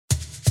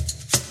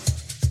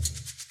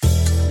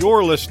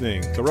You're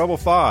listening to Rebel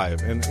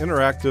 5, an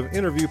interactive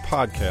interview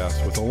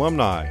podcast with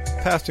alumni,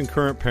 past and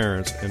current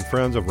parents, and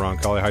friends of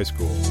Roncalli High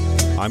School.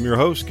 I'm your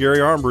host, Gary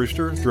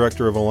Armbruster,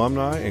 Director of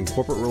Alumni and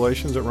Corporate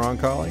Relations at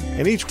Roncalli,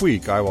 and each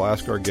week I will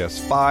ask our guests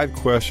 5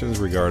 questions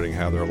regarding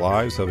how their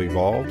lives have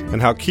evolved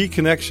and how key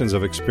connections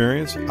of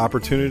experience,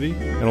 opportunity,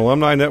 and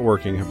alumni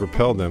networking have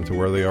propelled them to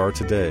where they are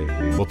today.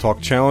 We'll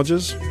talk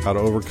challenges, how to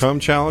overcome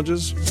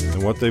challenges,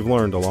 and what they've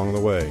learned along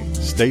the way.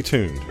 Stay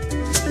tuned.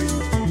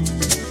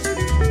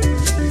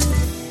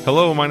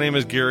 Hello, my name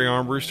is Gary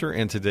Armbruster,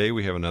 and today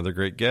we have another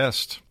great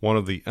guest, one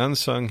of the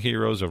unsung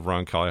heroes of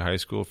Roncalli High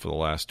School for the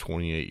last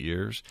 28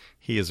 years.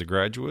 He is a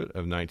graduate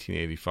of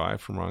 1985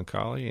 from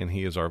Roncalli, and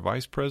he is our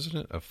Vice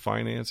President of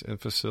Finance and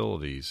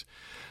Facilities.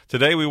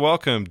 Today we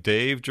welcome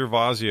Dave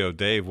Gervasio.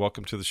 Dave,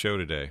 welcome to the show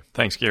today.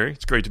 Thanks, Gary.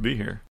 It's great to be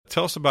here.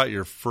 Tell us about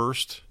your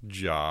first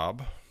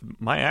job.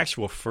 My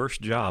actual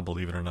first job,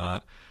 believe it or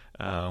not,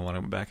 when I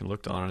went back and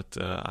looked on it,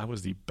 I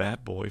was the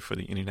bat boy for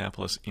the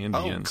Indianapolis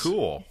Indians. Oh,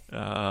 cool.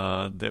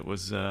 That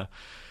was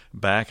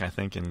back, I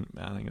think it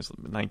was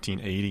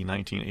 1980,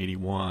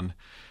 1981.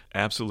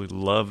 Absolutely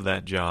loved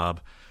that job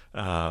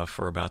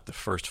for about the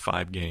first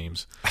 5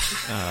 games.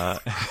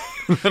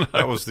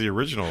 That was the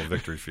original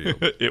Victory Field.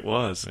 It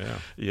was. Yeah.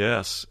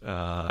 Yes,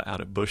 out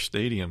at Busch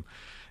Stadium.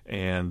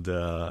 And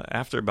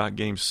after about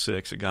game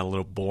 6, it got a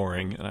little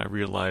boring, and I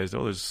realized,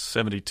 there's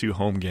 72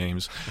 home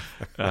games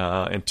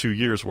and 2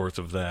 years worth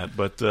of that.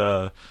 But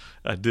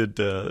I did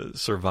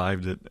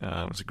survived it.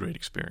 It was a great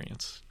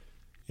experience.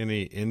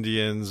 Any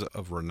Indians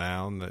of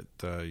renown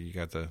that you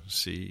got to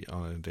see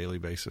on a daily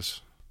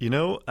basis?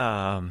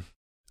 I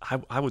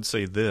would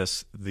say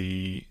this: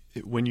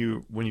 when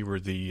you were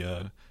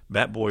the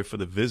bat boy for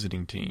the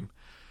visiting team.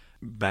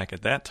 Back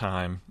at that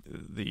time,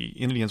 the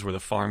Indians were the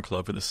farm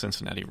club for the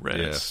Cincinnati Reds.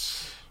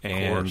 Yes,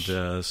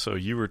 and so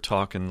you were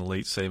talking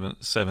late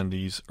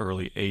 70s,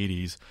 early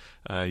 80s.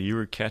 You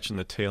were catching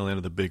the tail end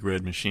of the Big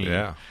Red Machine.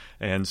 Yeah.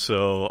 And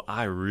so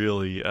I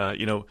really,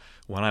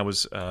 when I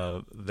was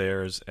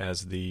there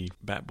as the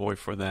bat boy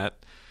for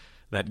that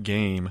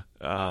game,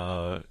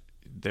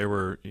 there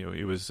were,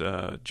 it was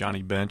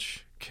Johnny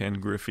Bench, Ken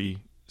Griffey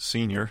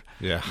Sr.,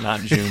 not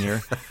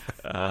Junior,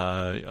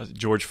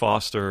 George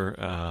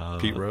Foster.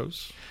 Pete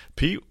Rose?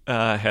 Pete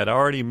had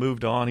already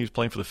moved on. He was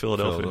playing for the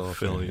Philadelphia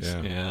Phillies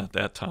yeah, at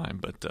that time.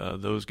 But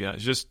those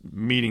guys, just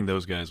meeting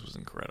those guys was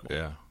incredible.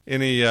 Yeah.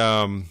 Any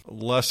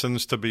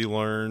lessons to be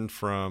learned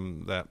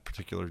from that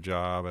particular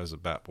job as a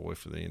bat boy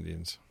for the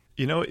Indians?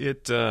 In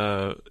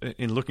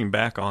looking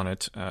back on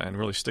it and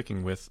really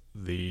sticking with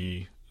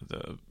the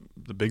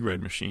Big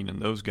Red Machine and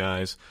those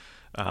guys,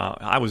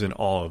 I was in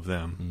awe of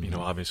them, Mm-hmm.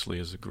 Obviously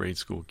as a grade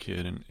school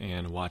kid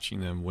and watching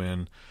them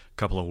win a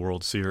couple of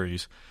World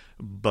Series.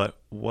 But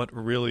what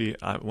really,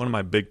 one of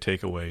my big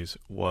takeaways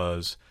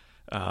was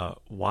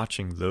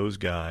watching those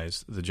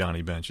guys, the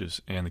Johnny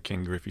Benches and the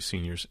Ken Griffey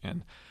Seniors,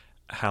 and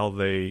how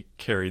they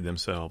carried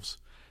themselves,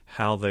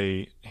 how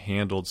they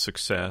handled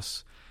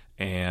success.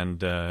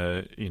 And,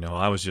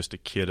 I was just a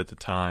kid at the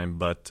time,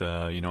 but,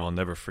 I'll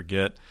never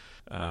forget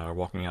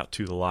walking out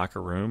to the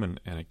locker room and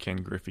a Ken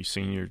Griffey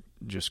Sr.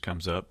 just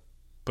comes up,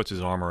 puts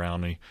his arm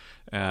around me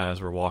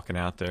as we're walking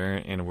out there,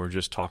 and we're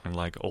just talking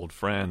like old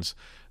friends.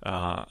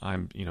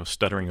 I'm,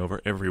 stuttering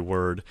over every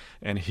word,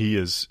 and he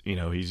is,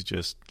 he's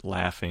just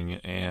laughing,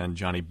 and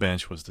Johnny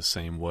Bench was the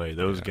same way.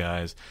 Those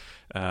guys,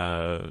 they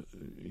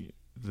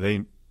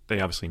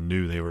obviously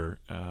knew they were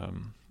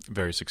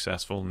very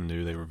successful and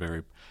knew they were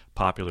very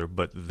popular,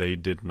 but they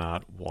did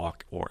not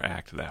walk or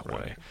act that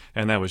way.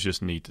 And that was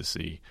just neat to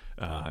see,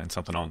 and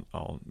something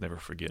I'll never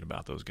forget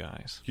about those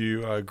guys.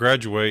 You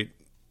graduate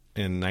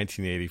in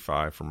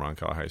 1985 from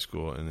Roncalli High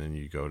School, and then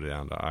you go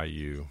down to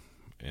IU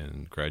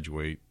and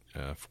graduate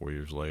 4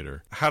 years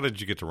later. How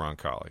did you get to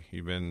Roncalli?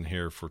 You've been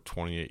here for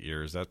 28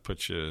 years. That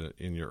puts you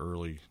in your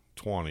early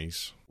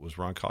 20s. Was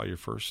Roncalli your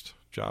first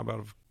job out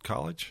of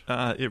college?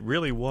 It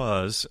really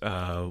was.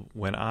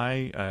 When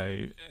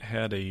I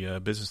had a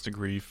business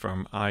degree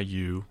from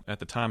IU, at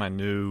the time I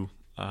knew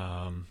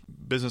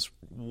business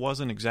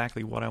wasn't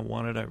exactly what I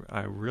wanted.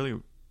 I really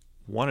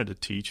wanted to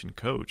teach and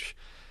coach.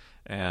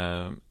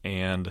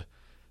 And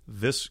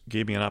this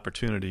gave me an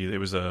opportunity. It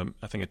was, I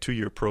think, a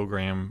 2-year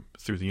program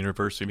through the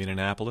University of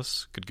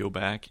Indianapolis. Could go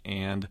back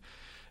and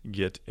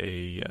get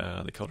they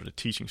called it a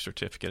teaching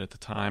certificate at the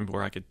time,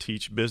 where I could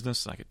teach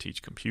business, I could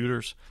teach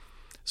computers.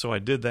 So I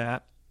did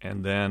that,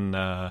 and then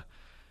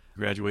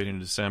graduated in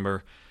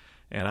December,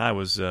 and I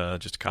was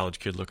just a college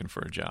kid looking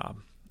for a job.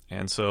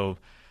 And so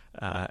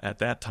at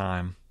that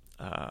time,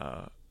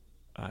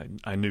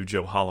 I knew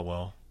Joe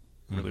Hollowell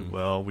really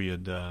well. We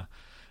had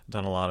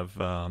done a lot of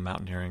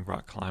mountaineering,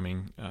 rock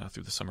climbing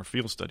through the summer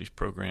field studies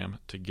program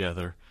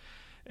together.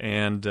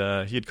 And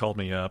he had called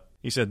me up.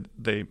 He said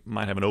they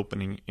might have an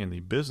opening in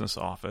the business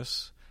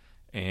office,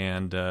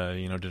 and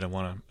did I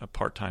want a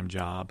part-time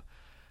job?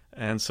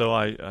 And so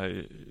I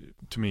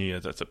to me,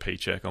 that's a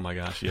paycheck. Oh my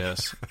gosh,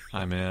 yes,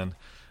 I'm in.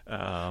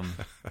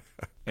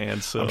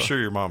 And so I'm sure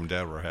your mom and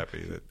dad were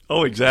happy that.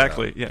 Oh,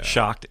 exactly. Yeah,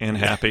 shocked and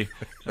happy.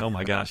 Oh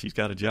my gosh, he's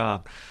got a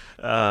job.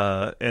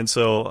 And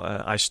so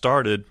I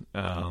started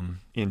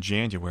in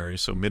January,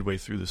 so midway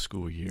through the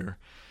school year.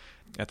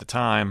 At the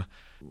time,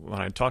 when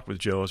I talked with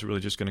Joe, I was really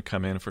just going to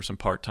come in for some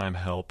part-time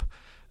help.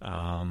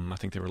 I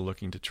think they were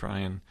looking to try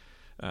and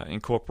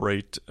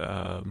incorporate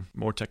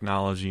more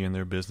technology in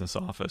their business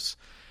office.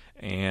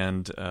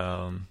 And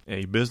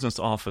a business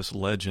office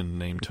legend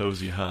named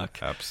Tozy Huck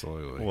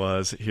absolutely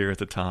was here at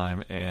the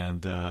time,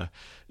 and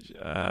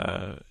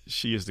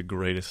she is the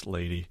greatest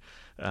lady.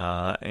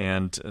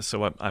 And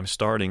so I'm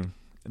starting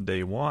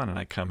day one, and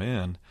I come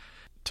in.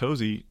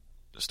 Tozy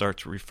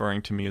starts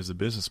referring to me as the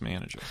business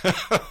manager.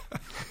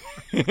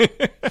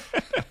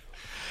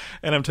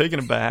 And I'm taken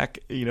aback,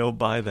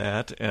 by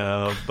that.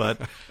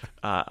 But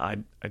I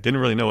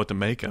didn't really know what to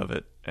make of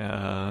it.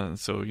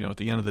 So, at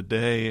the end of the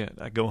day,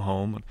 I go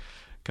home and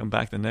come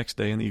back the next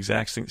day, and the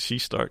exact thing she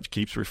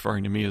keeps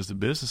referring to me as the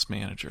business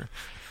manager.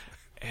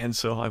 And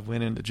so I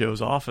went into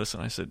Joe's office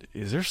and I said,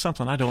 "Is there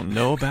something I don't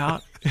know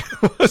about?"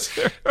 Was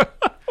there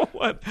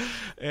what?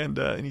 And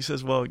he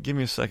says, "Well, give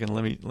me a second.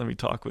 Let me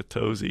talk with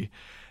Tozy."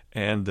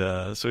 And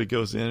so he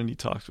goes in and he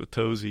talks with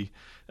Tozy,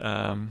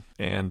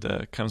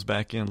 and comes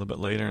back in a little bit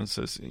later and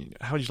says,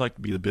 "How would you like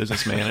to be the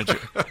business manager?"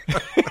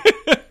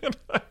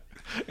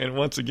 And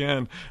once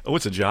again, oh,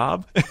 it's a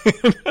job,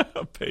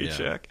 a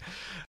paycheck.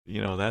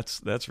 Yeah.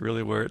 That's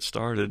really where it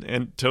started.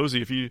 And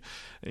Tozy,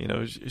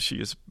 she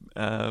is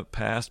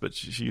passed, but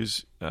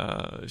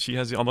she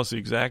has almost the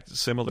exact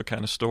similar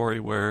kind of story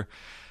where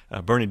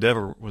Bernie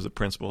Dever was a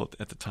principal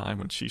at the time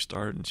when she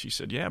started, and she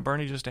said, "Yeah,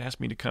 Bernie just asked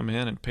me to come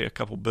in and pay a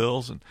couple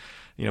bills," and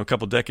a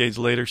couple decades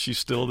later, she's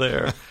still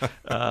there.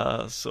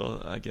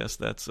 So I guess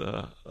that's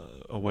a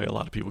way a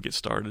lot of people get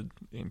started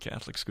in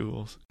Catholic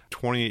schools.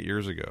 28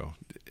 years ago,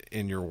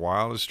 in your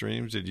wildest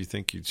dreams, did you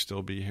think you'd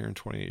still be here in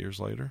 28 years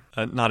later?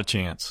 Not a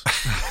chance.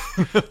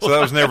 So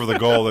that was never the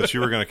goal, that you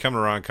were going to come to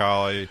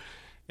Roncalli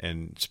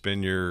and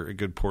spend a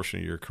good portion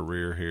of your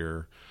career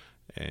here,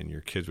 and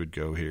your kids would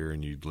go here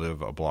and you'd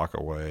live a block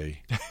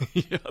away.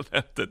 Yeah,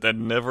 that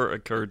never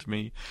occurred to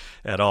me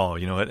at all.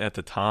 At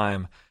the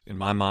time, in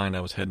my mind, I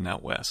was heading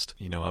out west.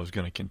 I was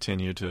going to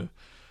continue to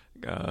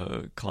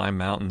climb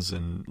mountains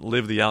and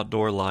live the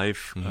outdoor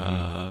life.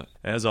 Mm-hmm.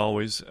 As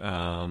always,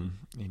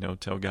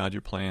 tell God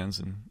your plans,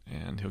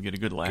 and He'll get a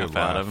good laugh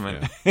out of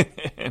them. Yeah.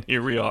 And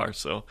here we are.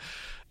 So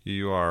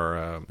you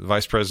are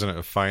Vice President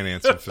of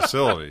Finance and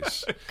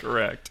Facilities.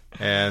 Correct.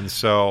 And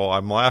so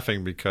I'm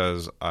laughing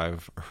because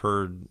I've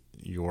heard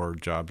your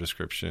job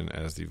description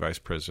as the Vice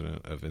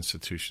President of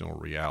Institutional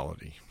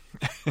Reality.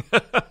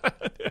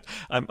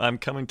 I'm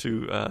coming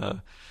to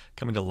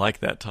like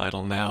that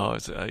title now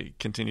as I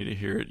continue to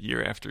hear it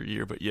year after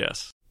year. But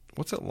yes,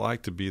 what's it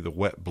like to be the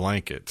wet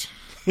blanket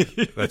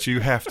that you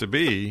have to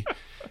be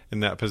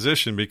in that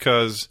position?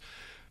 Because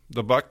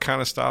the buck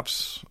kind of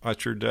stops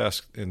at your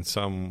desk in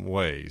some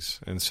ways.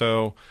 And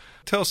so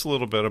tell us a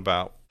little bit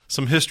about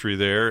some history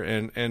there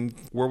and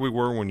where we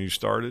were when you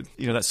started.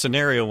 That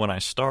scenario when I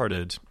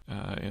started,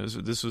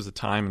 this was the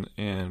time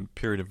and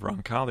period of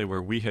Roncalli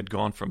where we had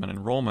gone from an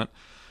enrollment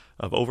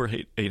of over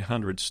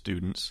 800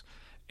 students,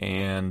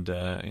 and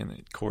in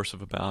the course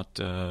of about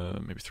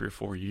maybe 3 or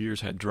 4 years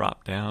had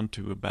dropped down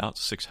to about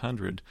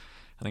 600.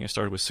 I think I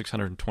started with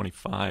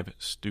 625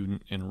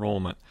 student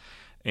enrollment.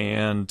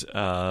 And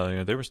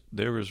there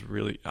was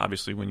really,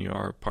 obviously, when you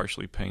are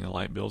partially paying the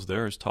light bills,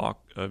 there is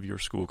talk of your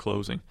school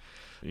closing.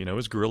 It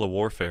was guerrilla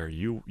warfare.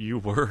 You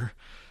were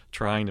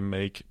trying to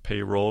make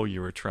payroll.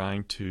 You were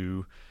trying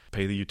to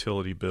pay the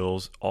utility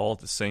bills. All at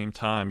the same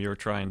time, you were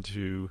trying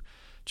to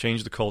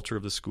change the culture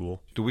of the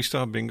school. Do we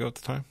still have bingo at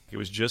the time? It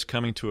was just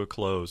coming to a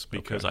close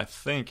because Okay. I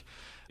think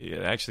it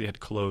actually had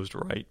closed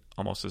right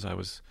almost as I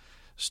was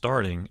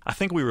starting. I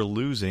think we were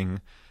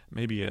losing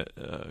maybe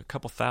a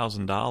couple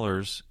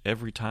 $1,000s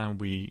every time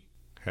we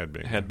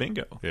Had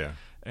bingo. Yeah.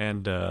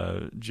 And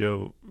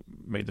Joe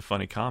made the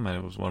funny comment,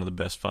 it was one of the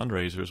best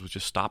fundraisers, was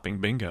just stopping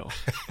bingo.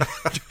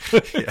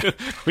 Yeah.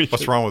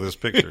 What's wrong with this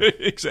picture?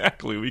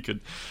 Exactly. We could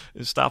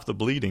stop the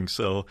bleeding.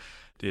 So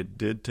it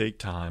did take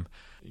time.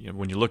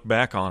 When you look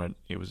back on it,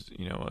 it was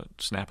a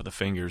snap of the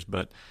fingers,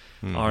 but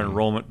our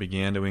enrollment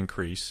began to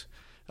increase.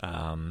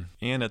 And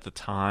at the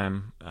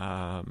time,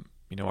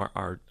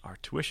 our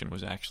tuition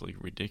was actually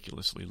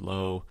ridiculously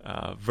low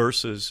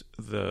versus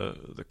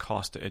the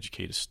cost to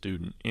educate a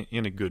student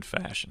in a good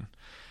fashion.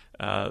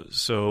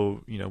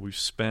 So we've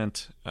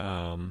spent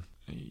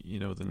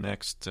the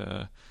next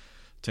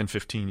 10,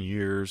 15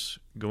 years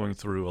going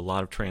through a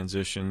lot of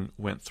transition,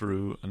 went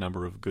through a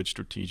number of good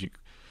strategic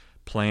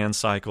plan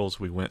cycles.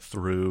 We went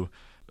through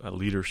a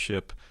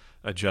leadership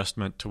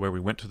adjustment to where we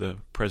went to the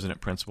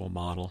president-principal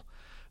model.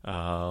 We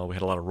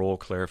had a lot of role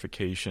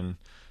clarification.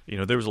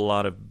 There was a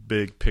lot of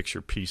big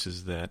picture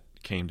pieces that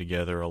came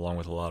together along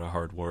with a lot of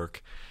hard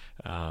work.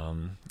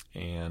 Then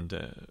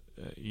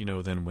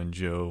when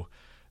Joe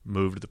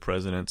moved to the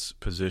president's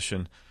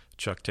position,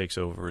 Chuck takes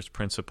over as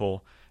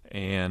principal,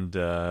 and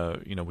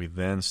we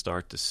then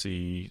start to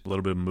see a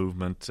little bit of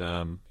movement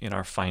in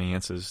our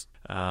finances,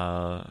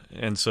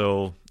 and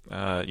so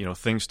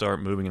things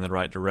start moving in the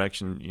right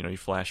direction. You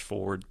flash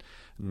forward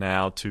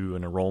now to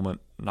an enrollment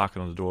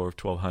knocking on the door of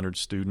 1,200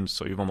 students,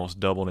 so you've almost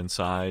doubled in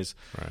size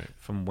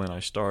from when I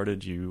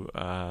started. You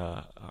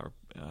are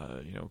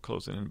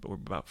closing in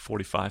about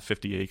 45,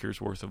 50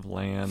 acres worth of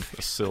land.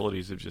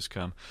 Facilities have just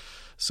come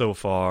so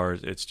far.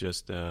 It's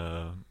just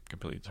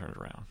completely turned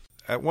around.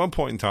 At one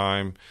point in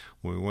time,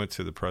 when we went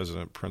to the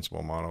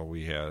president-principal model,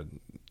 we had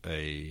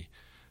a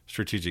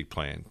strategic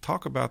plan.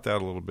 Talk about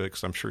that a little bit,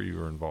 because I'm sure you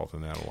were involved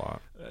in that a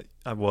lot.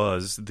 I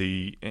was.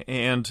 I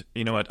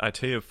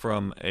tell you,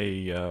 from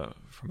a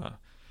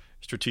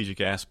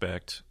strategic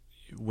aspect,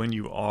 when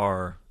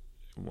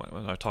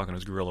I'm talking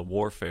as guerrilla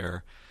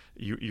warfare,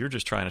 you're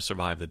just trying to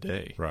survive the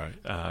day. Right.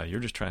 You're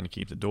just trying to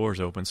keep the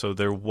doors open. So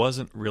there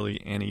wasn't really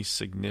any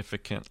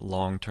significant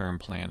long-term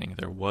planning.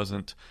 There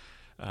wasn't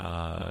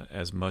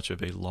as much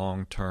of a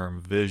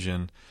long-term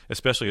vision,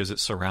 especially as it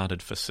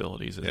surrounded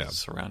facilities, as it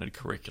surrounded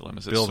curriculum,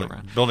 as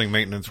building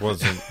maintenance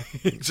wasn't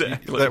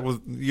exactly.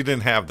 You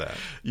didn't have that.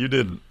 You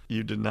didn't.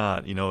 You did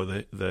not.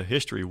 The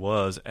history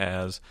was,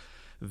 as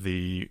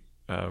the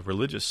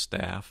religious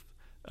staff,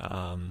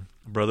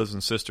 brothers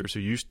and sisters who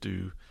used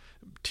to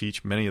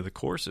teach many of the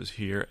courses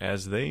here,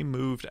 as they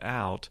moved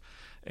out,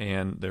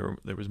 and there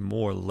was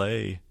more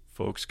lay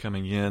folks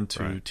coming in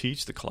to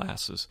teach the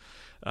classes.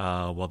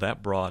 That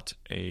brought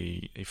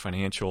a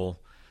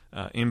financial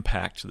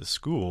impact to the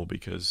school,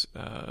 because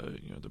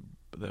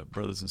the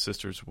brothers and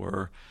sisters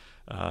were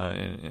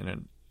in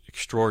an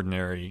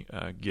extraordinary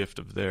gift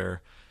of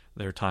their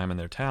time and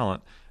their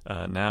talent.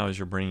 Now, as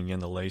you're bringing in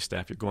the lay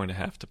staff, you're going to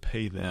have to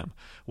pay them.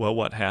 Well,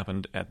 what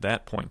happened at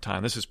that point in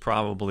time? This is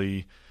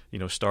probably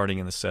starting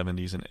in the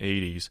 70s and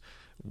 80s.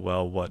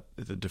 Well, what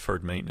the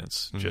deferred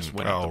maintenance just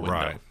went out the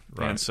window.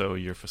 Right. And so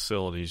your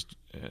facilities,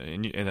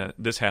 and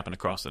this happened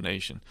across the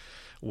nation,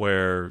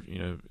 where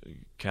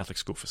Catholic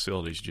school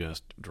facilities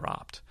just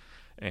dropped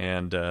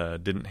and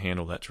didn't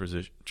handle that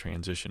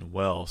transition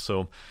well.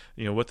 So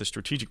what the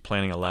strategic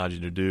planning allowed you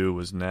to do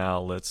was, now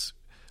let's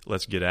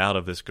get out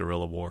of this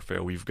guerrilla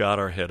warfare. We've got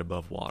our head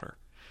above water.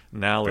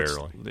 Now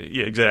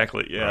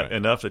exactly. Yeah, right.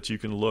 Enough that you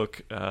can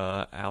look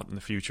out in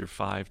the future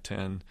 5,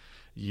 10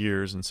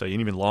 years and say, and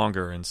even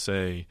longer, and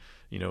say,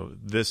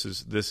 this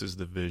is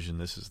the vision,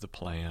 this is the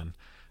plan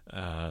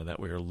that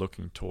we are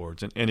looking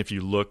towards. And if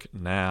you look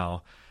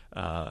now,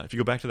 if you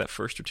go back to that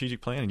first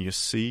strategic plan and you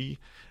see,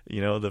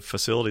 the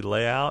facility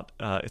layout,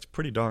 it's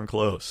pretty darn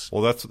close.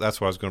 Well, that's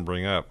what I was going to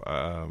bring up.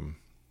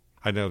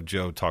 I know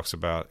Joe talks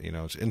about,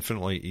 it's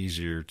infinitely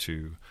easier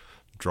to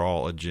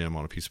draw a gym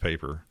on a piece of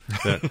paper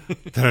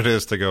than it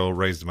is to go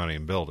raise the money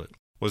and build it.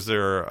 Was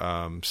there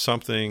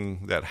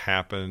something that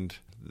happened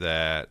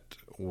that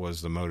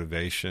was the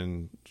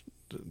motivation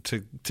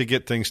to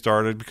get things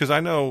started? Because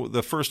I know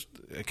the first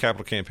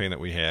capital campaign that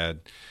we had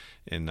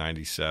in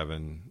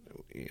 '97,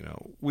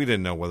 we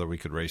didn't know whether we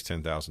could raise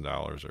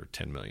 $10,000 or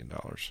 $10 million.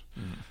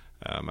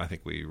 I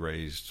think we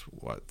raised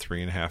 $3.5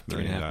 million.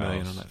 $3.5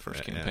 million on that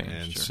first campaign,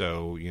 and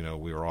so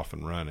we were off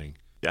and running.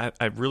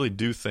 I really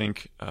do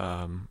think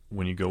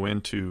when you go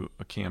into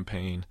a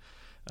campaign,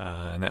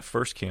 and that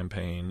first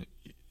campaign,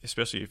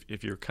 especially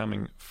if you're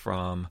coming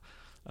from,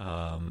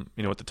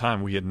 at the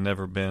time we had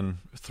never been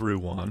through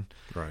one,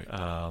 right?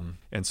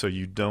 And so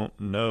you don't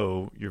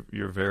know.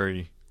 You're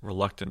very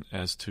reluctant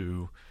as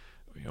to,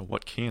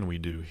 what can we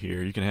do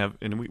here? You can have,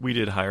 and we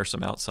did hire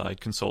some outside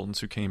consultants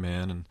who came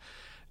in,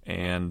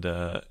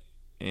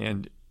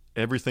 and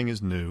everything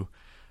is new,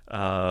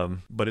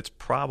 but it's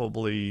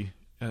probably,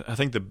 I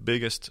think, the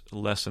biggest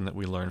lesson that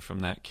we learned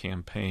from that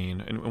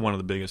campaign, and one of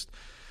the biggest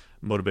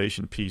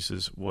motivation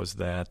pieces, was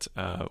that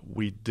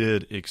we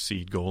did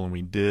exceed goal, and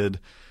we did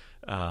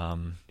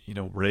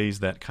raise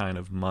that kind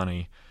of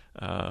money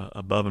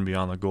above and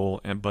beyond the goal,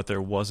 but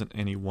there wasn't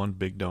any one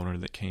big donor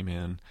that came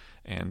in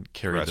and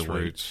carried the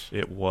weight.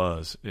 It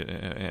was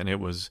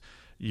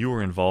you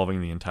were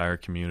involving the entire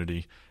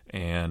community,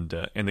 and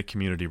the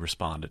community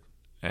responded,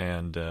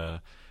 and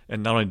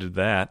not only did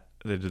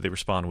they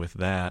respond with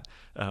that,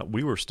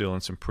 we were still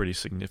in some pretty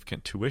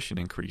significant tuition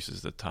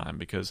increases at the time,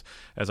 because,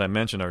 as I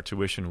mentioned, our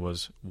tuition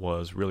was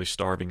really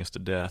starving us to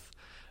death.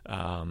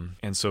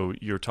 And so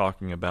you're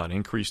talking about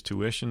increased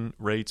tuition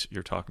rates.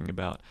 You're talking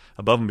about,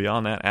 above and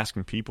beyond that,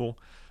 asking people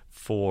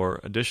for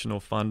additional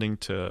funding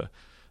to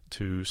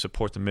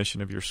support the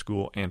mission of your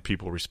school, and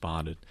people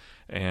responded.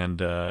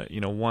 And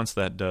once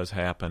that does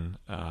happen,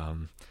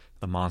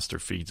 the monster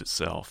feeds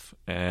itself,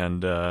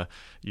 and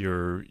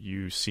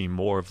you see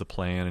more of the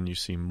plan, and you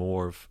see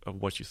more of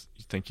what you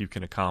think you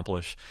can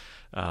accomplish.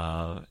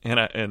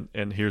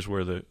 And here's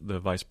where the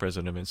vice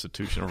president of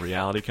institutional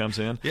reality comes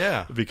in.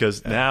 Yeah,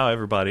 because now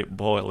everybody,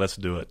 boy, let's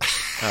do it.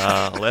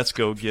 Let's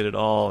go get it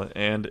all.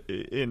 And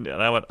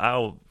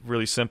I'll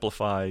really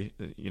simplify,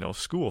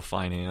 school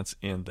finance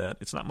in that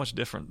it's not much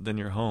different than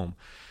your home.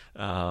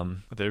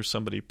 there's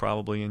somebody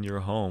probably in your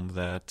home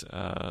that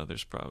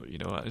there's probably,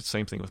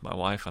 same thing with my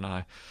wife and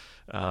I.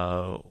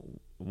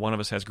 One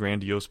of us has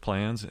grandiose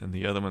plans, and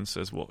the other one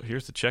says, "Well,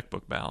 here's the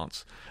checkbook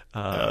balance,"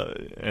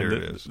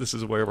 this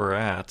is where we're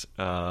at.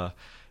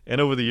 And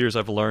over the years,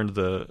 I've learned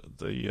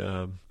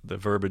the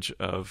verbiage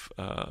of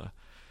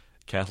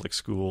Catholic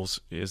schools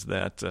is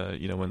that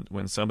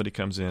when somebody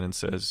comes in and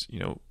says,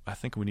 I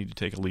think we need to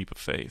take a leap of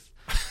faith.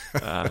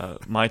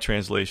 My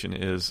translation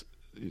is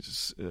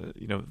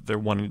they're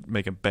wanting to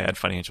make a bad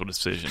financial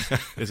decision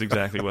is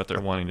exactly what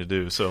they're wanting to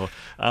do. So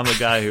I'm the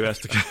guy who has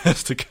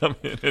to come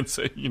in and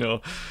say,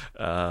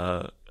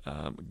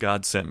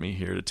 God sent me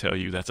here to tell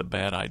you that's a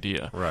bad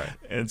idea. Right.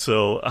 And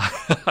so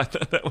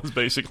that was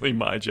basically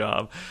my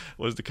job,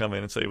 was to come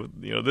in and say,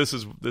 this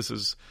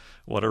is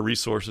what our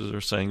resources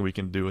are saying we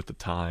can do at the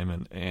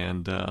time,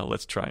 and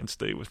let's try and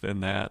stay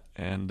within that.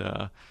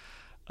 And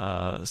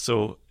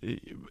so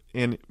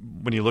when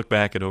you look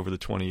back at over the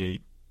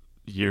 28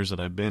 years that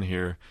I've been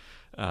here,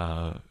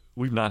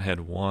 we've not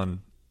had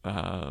one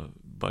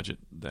budget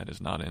that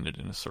has not ended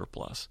in a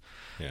surplus.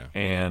 Yeah.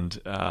 And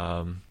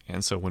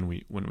so when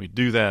we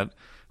do that,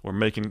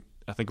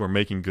 I think we're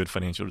making good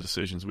financial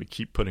decisions. We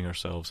keep putting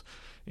ourselves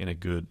in a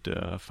good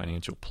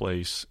financial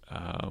place.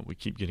 We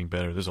keep getting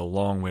better. There's a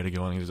long way to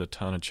go. I think there's a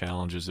ton of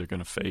challenges they're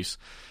going to face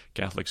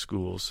Catholic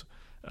schools.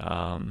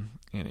 And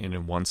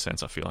in one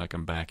sense, I feel like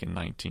I'm back in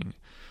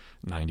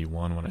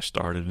 1991 when I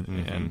started,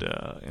 and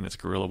it's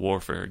guerrilla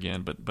warfare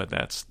again. But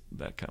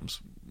that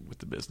comes with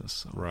the business.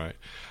 So. Right.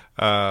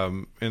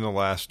 In the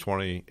last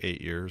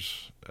 28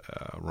 years,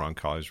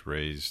 Roncalli's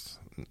raised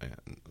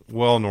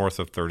well north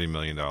of $30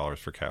 million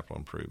for capital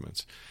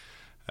improvements.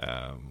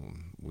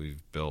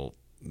 We've built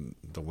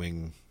the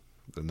wing,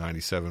 the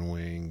 97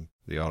 wing,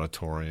 the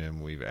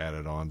auditorium. We've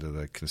added on to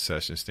the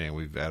concession stand.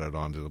 We've added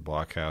on to the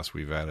blockhouse.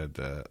 We've added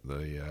the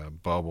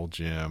bubble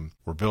gym.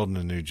 We're building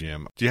a new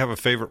gym. Do you have a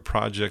favorite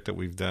project that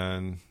we've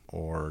done,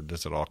 or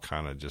does it all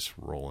kind of just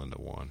roll into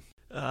one?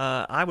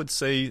 I would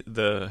say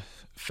the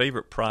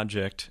favorite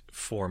project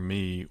for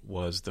me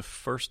was the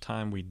first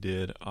time we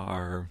did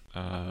our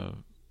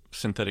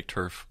synthetic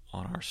turf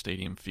on our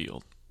stadium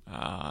field,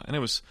 and it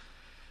was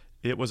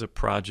a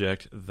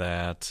project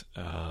that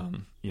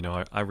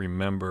I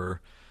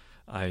remember.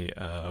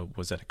 I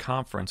was at a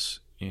conference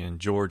in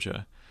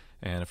Georgia,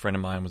 and a friend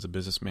of mine was a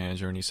business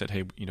manager, and he said,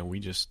 "Hey, we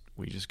just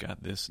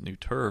got this new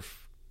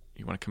turf.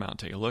 You want to come out and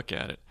take a look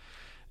at it?"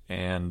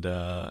 And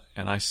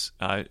I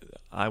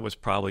was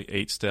probably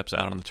 8 steps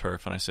out on the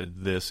turf, and I said,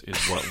 "This is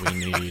what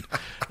we need."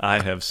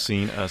 I have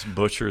seen us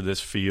butcher this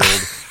field.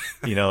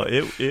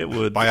 It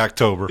would by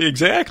October.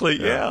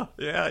 Exactly. Yeah.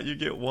 You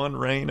get one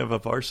rain of a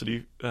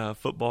varsity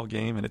football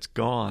game, and it's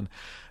gone.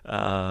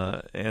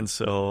 And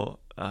so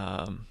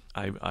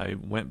I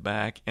went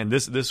back, and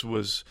this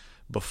was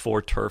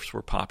before turfs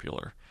were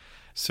popular.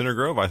 Center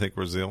Grove, I think,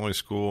 was the only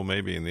school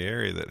maybe in the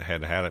area that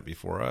had it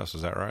before us.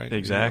 Is that right?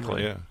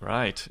 Exactly. Yeah.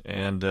 Right.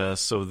 And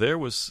so there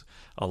was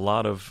a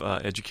lot of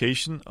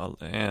education,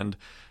 and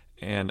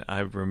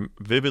I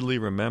vividly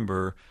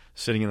remember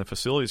sitting in the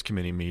facilities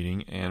committee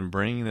meeting and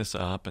bringing this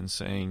up and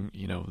saying,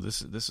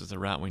 this is the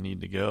route we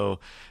need to go.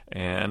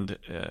 And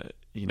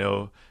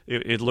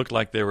it looked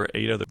like there were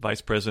 8 other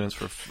vice presidents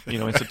for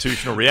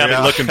institutional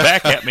reality looking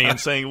back at me and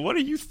saying, "What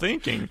are you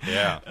thinking?"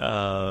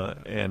 Yeah.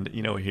 And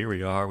here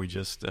we are. We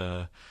just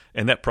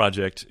and that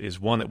project is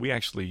one that we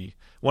actually,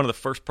 one of the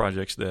first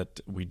projects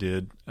that we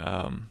did.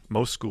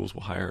 Most schools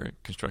will hire a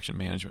construction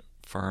management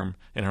firm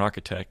and an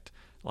architect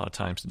a lot of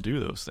times to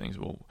do those things.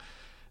 Well,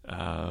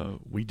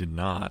 we did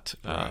not.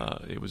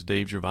 Right. It was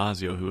Dave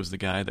Gervasio who was the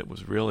guy that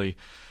was really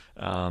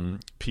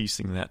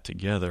piecing that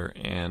together,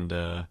 and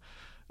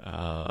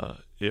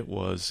it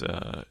was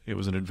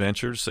an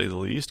adventure, to say the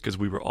least, because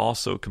we were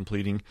also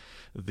completing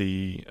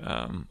the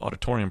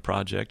auditorium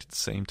project at the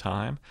same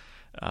time,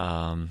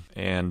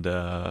 and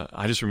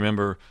I just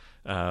remember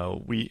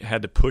we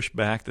had to push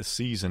back the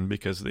season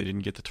because they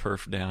didn't get the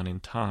turf down in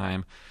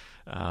time.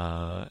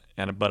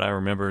 But I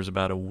remember it was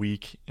about a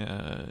week,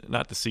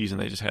 not the season.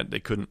 They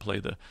couldn't play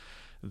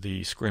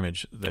the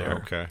scrimmage there.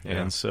 Okay.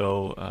 Yeah. And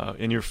so,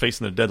 and you're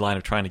facing the deadline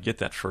of trying to get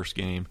that first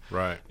game.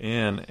 Right.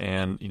 And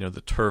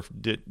the turf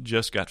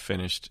just got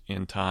finished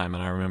in time.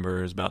 And I remember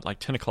it was about like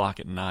 10 o'clock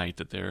at night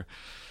that they're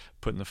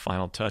putting the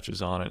final touches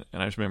on it.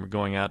 And I just remember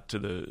going out to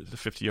the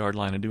 50-yard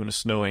line and doing a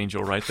snow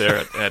angel right there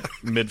at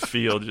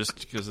midfield, just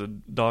because the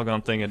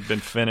doggone thing had been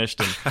finished,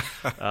 and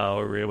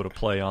we were able to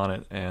play on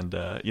it. And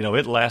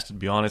it lasted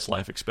beyond its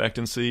life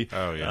expectancy.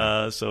 Oh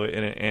yeah. So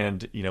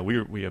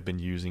we have been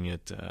using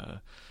it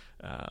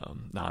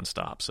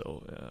nonstop.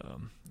 So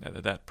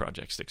that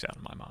project sticks out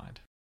in my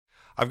mind.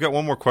 I've got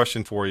one more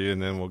question for you,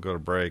 and then we'll go to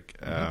break.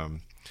 Mm-hmm.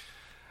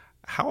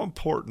 How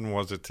important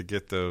was it to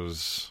get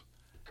those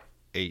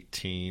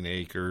 18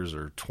 acres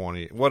or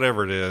 20,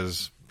 whatever it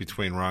is,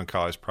 between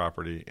Roncalli's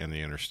property and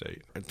the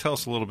interstate? And tell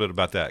us a little bit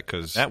about that,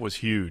 because that was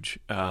huge.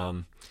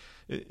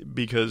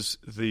 Because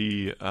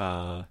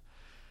when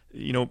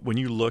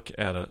you look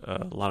at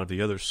a lot of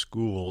the other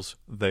schools,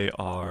 they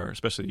are,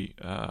 especially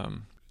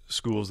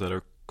schools that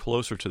are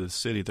closer to the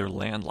city, they're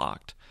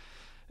landlocked.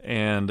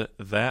 And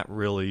that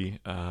really,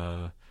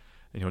 at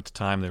the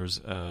time it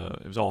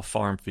was all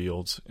farm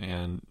fields,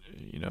 and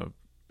you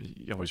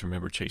always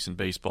remember chasing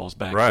baseballs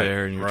back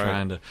there, and you're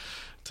trying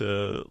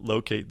to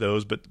locate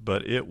those.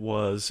 But it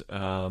was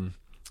a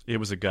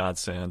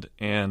godsend,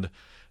 and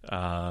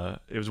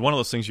it was one of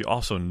those things you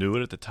also knew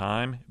it at the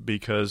time,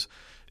 because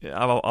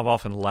I've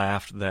often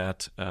laughed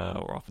that,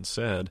 or often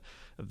said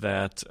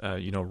that,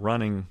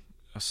 running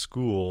a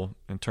school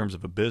in terms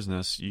of a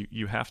business,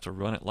 you have to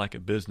run it like a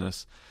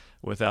business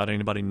without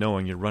anybody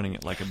knowing you're running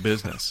it like a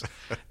business.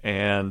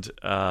 And,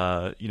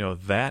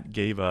 that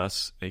gave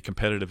us a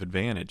competitive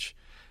advantage.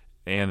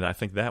 And I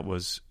think that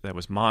was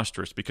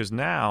monstrous, because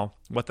now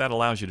what that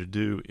allows you to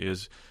do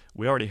is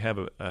we already have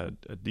a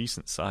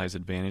decent size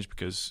advantage,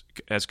 because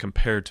as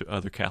compared to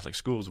other Catholic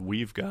schools,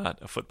 we've got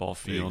a football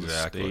field, a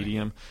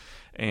stadium,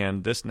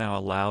 and this now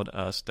allowed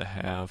us to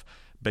have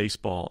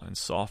baseball and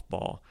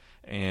softball.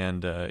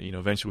 And,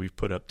 eventually we've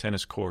put up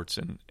tennis courts,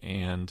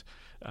 and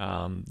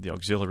the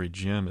auxiliary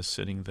gym is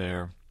sitting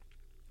there.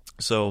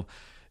 So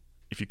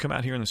if you come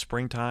out here in the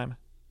springtime,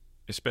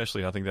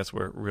 especially, I think that's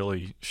where it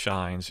really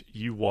shines.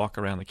 You walk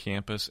around the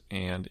campus,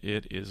 and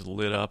it is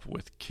lit up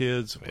with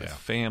kids, with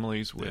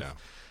families, with,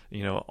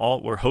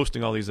 we're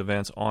hosting all these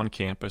events on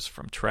campus,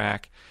 from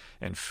track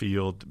and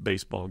field,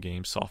 baseball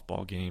games,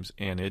 softball games,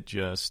 and it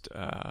just,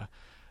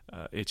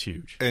 it's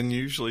huge. And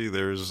usually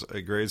there's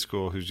a grade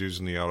school who's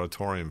using the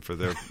auditorium for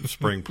their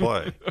spring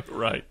play.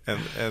 Right.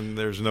 And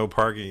there's no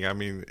parking. I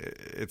mean,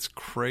 it's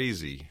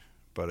crazy,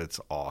 but it's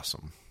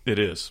awesome. It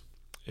is.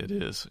 It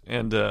is.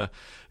 And, I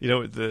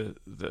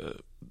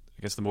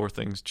guess the more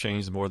things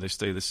change, the more they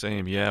stay the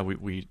same. Yeah,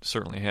 we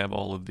certainly have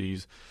all of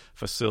these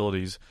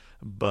facilities,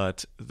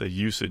 but the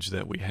usage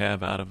that we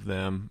have out of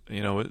them,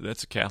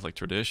 that's a Catholic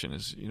tradition,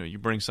 is, you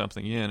bring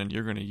something in and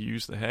you're going to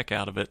use the heck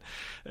out of it.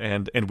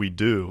 And we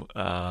do.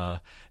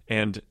 But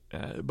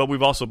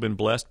we've also been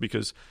blessed,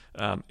 because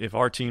if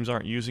our teams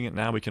aren't using it,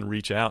 now we can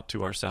reach out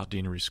to our South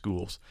Deanery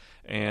schools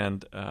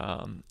and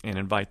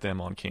invite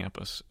them on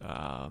campus.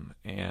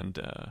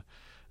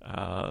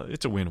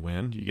 It's a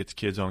win-win. You get the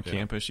kids on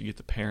campus, you get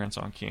the parents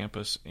on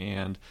campus,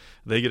 and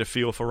they get a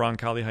feel for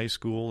Roncalli High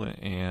School,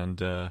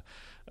 and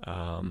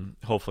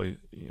hopefully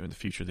in the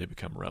future they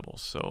become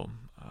Rebels. So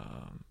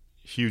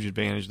huge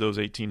advantage, those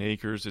 18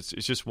 acres. It's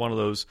just one of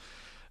those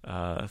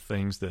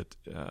things that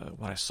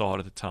when I saw it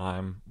at the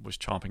time, was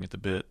chomping at the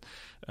bit,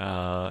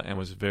 and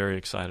was very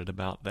excited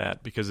about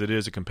that, because it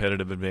is a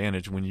competitive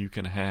advantage when you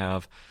can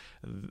have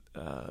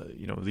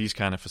these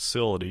kind of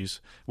facilities,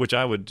 which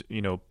I would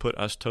put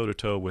us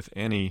toe-to-toe with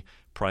any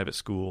private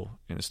school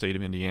in the state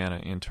of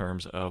Indiana in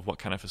terms of what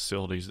kind of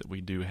facilities that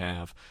we do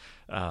have,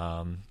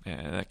 and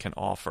that can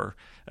offer,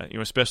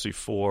 especially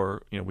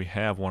for, we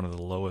have one of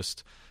the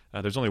lowest.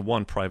 There's only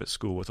one private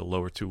school with a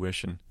lower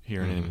tuition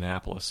here in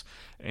Indianapolis.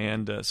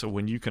 And so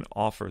when you can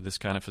offer this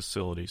kind of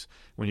facilities,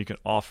 when you can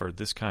offer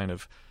this kind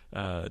of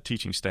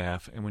teaching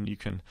staff, and when you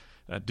can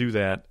do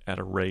that at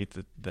a rate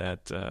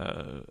that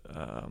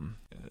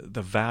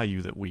the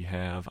value that we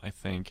have, I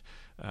think,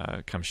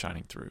 comes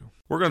shining through.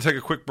 We're going to take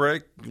a quick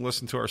break,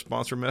 listen to our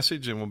sponsor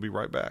message, and we'll be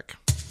right back.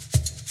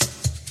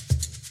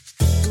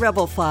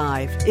 Rebel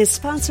 5 is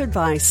sponsored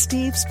by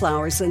Steve's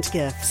Flowers and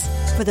Gifts.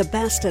 For the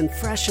best and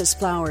freshest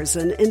flowers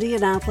in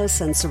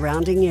Indianapolis and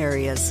surrounding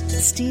areas,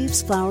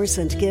 Steve's Flowers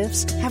and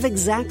Gifts have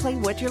exactly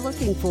what you're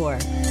looking for.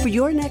 For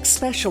your next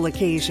special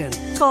occasion,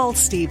 call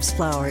Steve's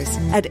Flowers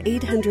at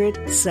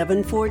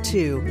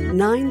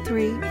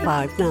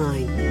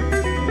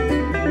 800-742-9359.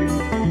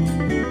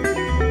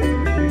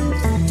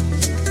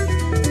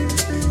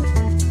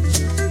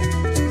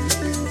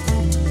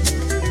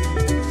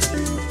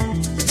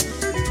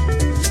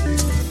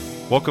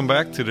 Welcome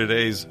back to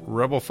today's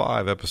Rebel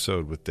 5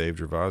 episode with Dave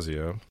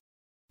Gervasio.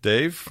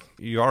 Dave,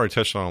 you already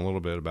touched on a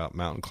little bit about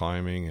mountain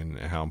climbing and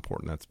how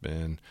important that's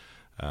been.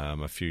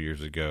 A few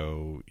years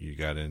ago, you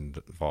got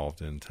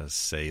involved into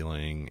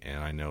sailing,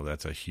 and I know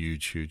that's a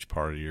huge, huge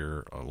part of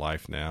your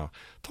life now.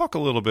 Talk a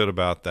little bit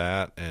about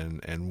that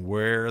and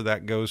where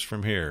that goes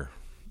from here.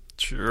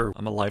 Sure.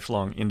 I'm a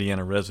lifelong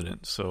Indiana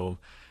resident, so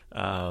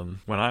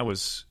when I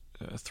was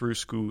through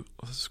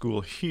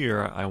school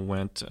here, I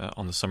went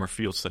on the summer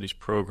field studies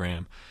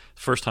program.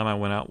 First time I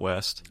went out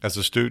west. As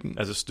a student?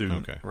 As a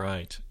student, okay.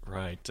 Right.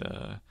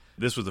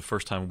 This was the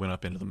first time I went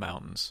up into the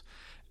mountains,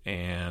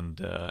 and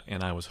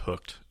I was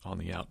hooked on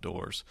the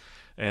outdoors.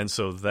 And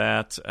so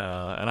that,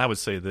 and I would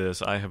say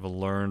this, I have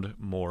learned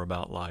more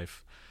about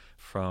life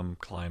from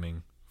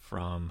climbing,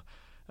 from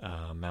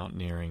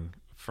mountaineering,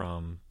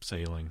 from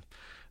sailing,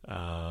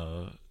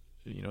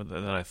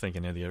 than I think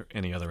in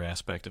any other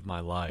aspect of my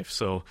life.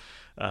 So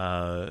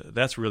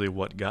that's really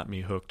what got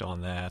me hooked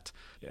on that.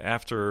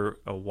 After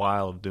a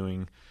while of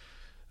doing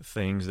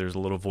things, there's a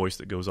little voice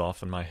that goes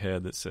off in my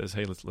head that says,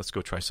 "Hey, let's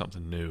go try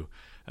something new,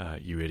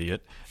 you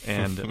idiot."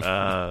 And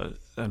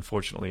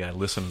unfortunately, I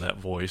listened to that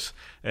voice.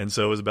 And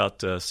so it was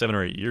about 7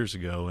 or 8 years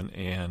ago,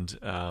 and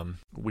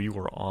we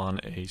were on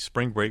a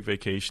spring break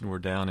vacation. We're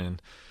down in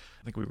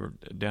I think we were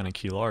down in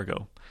Key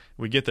Largo.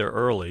 We get there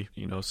early,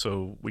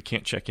 so we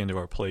can't check into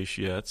our place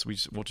yet. So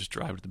we'll just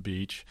drive to the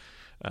beach.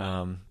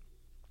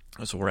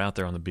 So we're out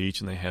there on the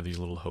beach, and they have these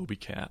little Hobie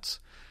cats,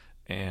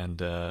 and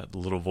the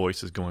little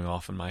voice is going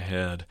off in my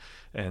head.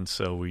 And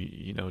so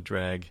we,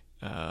 drag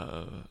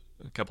a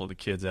couple of the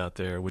kids out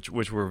there, which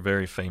we're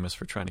very famous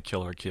for trying to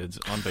kill our kids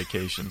on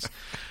vacations.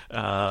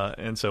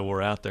 And so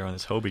we're out there on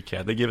this Hobie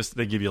cat. They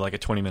give you like a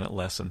 20-minute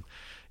lesson.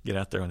 Get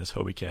out there on this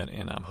Hobie cat,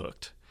 and I'm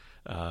hooked.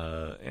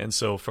 And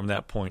so from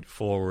that point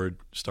forward,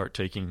 start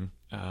taking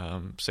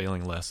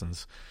sailing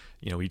lessons.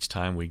 Each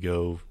time we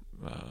go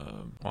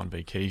on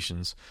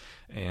vacations,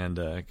 and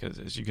because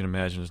as you can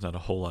imagine, there's not a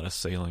whole lot of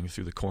sailing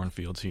through the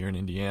cornfields here in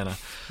Indiana.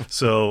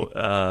 So,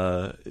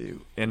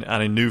 and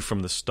I knew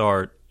from the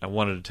start I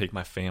wanted to take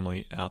my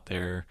family out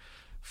there,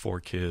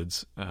 4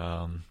 kids,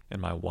 and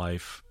my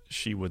wife.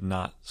 She would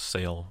not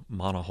sail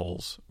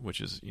monohulls,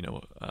 which is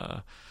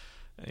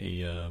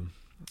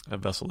a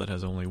vessel that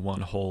has only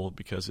one hull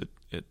because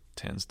it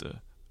tends to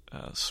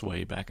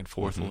sway back and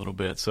forth a little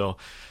bit. So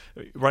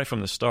right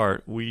from the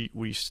start,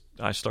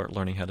 I start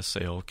learning how to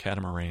sail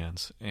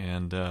catamarans,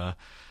 and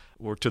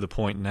we're to the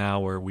point now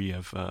where we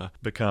have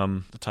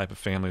become the type of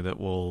family that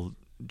will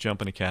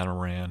jump in a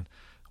catamaran,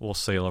 we'll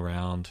sail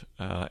around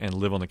and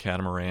live on the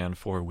catamaran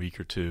for a week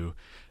or two,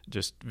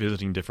 just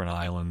visiting different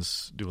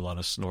islands, do a lot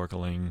of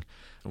snorkeling,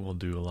 and we'll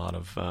do a lot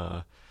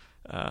of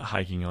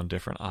hiking on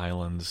different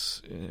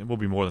islands. We'll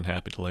be more than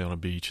happy to lay on a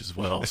beach as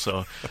well.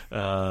 So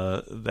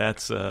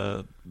that's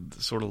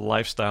sort of the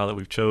lifestyle that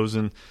we've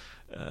chosen.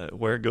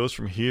 Where it goes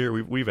from here,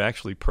 we've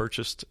actually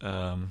purchased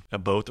a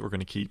boat that we're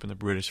going to keep in the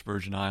British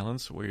Virgin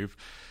Islands. We've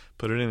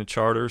put it in a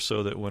charter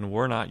so that when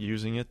we're not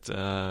using it, it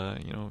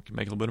can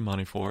make a little bit of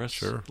money for us.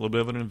 Sure. A little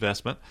bit of an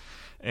investment.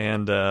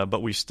 And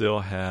but we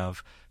still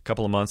have a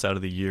couple of months out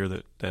of the year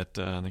that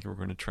I think we're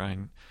going to try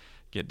and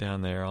get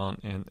down there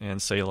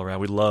and sail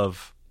around. We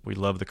love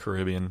the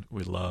Caribbean.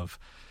 We love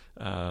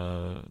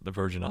the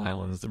Virgin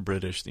Islands, the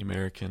British, the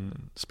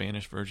American,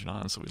 Spanish Virgin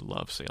Islands. So we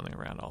love sailing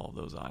around all of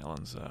those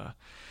islands.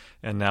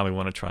 And now we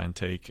want to try and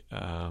take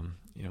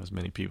as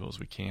many people as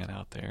we can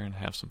out there and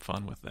have some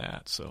fun with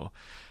that. So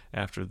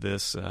after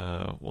this,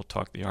 we'll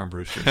talk the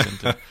Armbrusters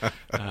into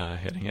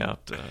heading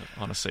out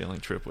on a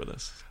sailing trip with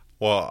us.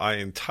 Well, I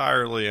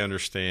entirely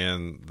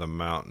understand the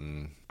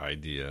mountain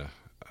idea.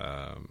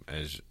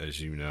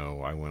 As you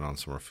know, I went on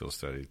summer field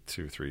study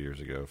 2 or 3 years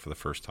ago for the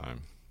first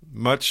time.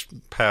 Much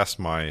past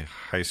my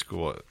high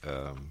school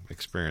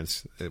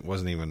experience, it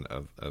wasn't even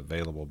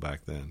available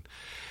back then.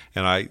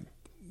 And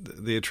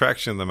the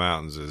attraction of the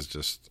mountains is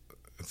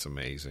it's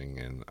amazing,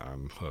 and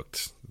I'm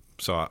hooked.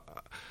 So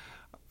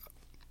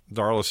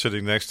Darla's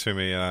sitting next to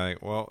me, and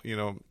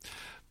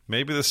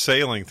maybe the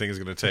sailing thing is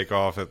going to take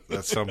off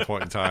at some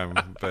point in time,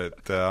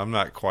 but I'm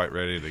not quite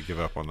ready to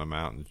give up on the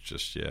mountains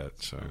just yet.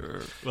 So,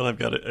 well, I've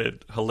got a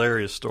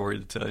hilarious story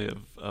to tell you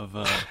of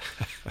the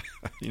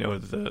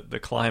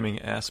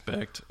climbing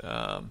aspect,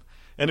 and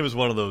it was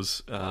one of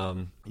those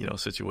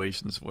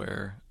situations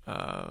where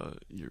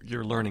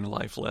you're learning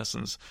life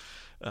lessons,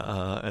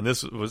 and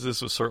this was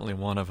certainly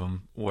one of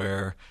them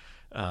where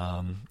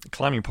a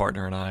climbing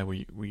partner and I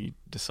we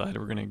decided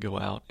we're going to go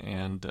out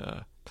and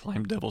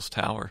climb Devil's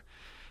Tower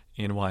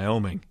in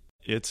Wyoming.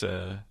 It's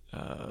a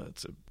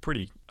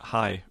pretty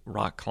high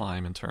rock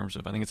climb in terms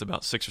of, I think it's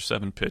about 6 or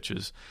 7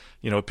 pitches.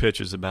 A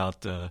pitch is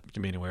about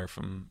can be anywhere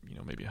from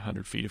maybe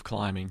 100 feet of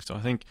climbing. So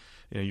I think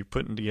you're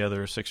putting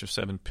together 6 or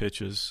 7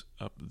 pitches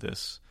up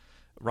this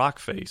rock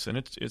face, and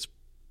it's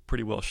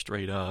pretty well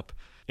straight up.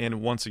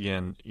 And once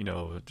again,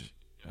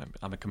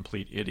 I'm a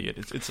complete idiot.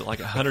 It's like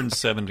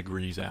 107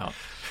 degrees out,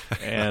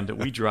 and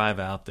we drive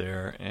out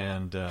there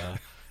and.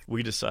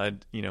 We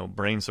decide,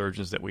 brain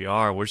surgeons that we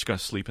are, we're just going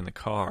to sleep in the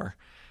car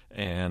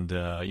and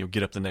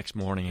get up the next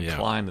morning and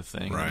climb the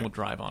thing, right. And we'll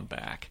drive on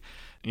back.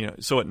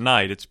 So at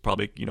night it's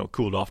probably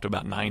cooled off to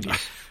about 90,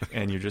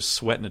 and you're just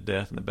sweating to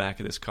death in the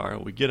back of this car.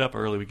 We get up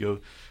early, we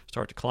go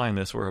start to climb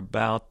this. We're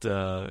about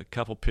a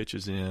couple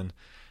pitches in,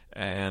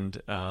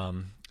 and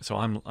so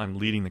I'm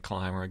leading the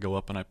climber. I go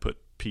up and I put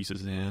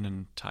pieces in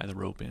and tie the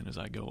rope in as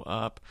I go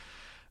up,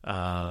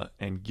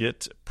 and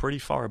get pretty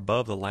far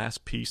above the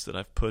last piece that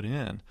I've put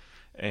in.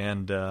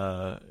 And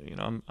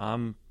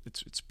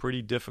it's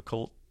pretty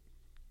difficult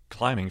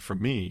climbing for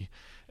me,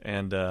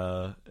 and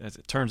as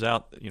it turns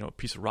out, a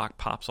piece of rock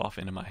pops off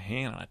into my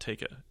hand, and I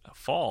take a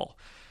fall.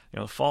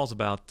 The fall's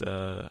about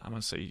I'm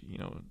gonna say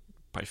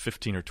probably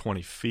 15 or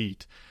 20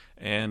 feet,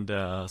 and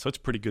so it's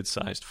a pretty good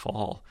sized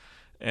fall.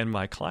 And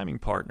my climbing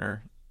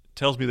partner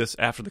tells me this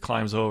after the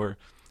climb's over.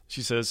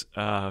 She says,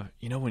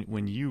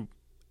 when you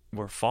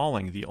were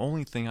falling, the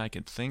only thing I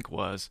could think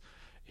was,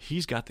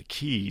 he's got the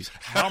keys.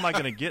 How am I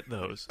going to get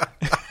those?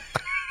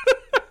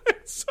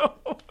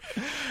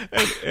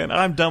 And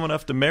I'm dumb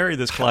enough to marry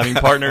this climbing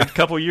partner a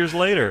couple years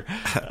later.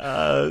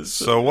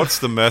 So what's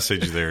the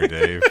message there,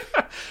 Dave?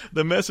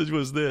 The message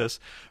was this.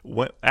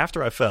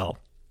 After I fell,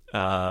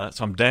 so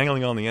I'm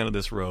dangling on the end of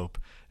this rope,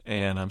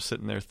 and I'm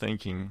sitting there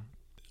thinking,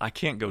 I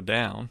can't go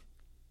down.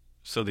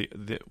 So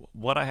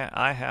what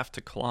I have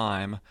to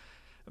climb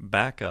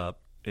back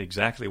up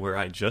exactly where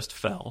I just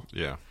fell.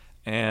 Yeah.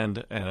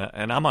 And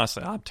I'm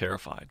honestly, I'm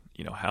terrified.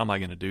 How am I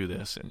going to do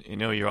this?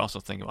 And you're also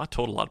thinking, well, I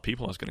told a lot of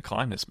people I was going to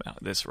climb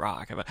this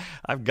rock.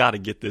 I've got to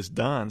get this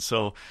done.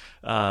 So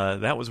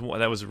that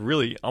was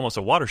really almost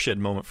a watershed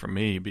moment for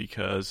me,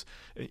 because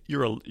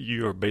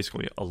you're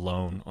basically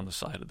alone on the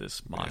side of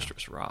this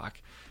monstrous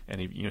rock,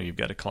 and you've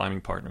got a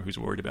climbing partner who's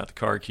worried about the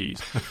car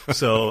keys.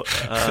 So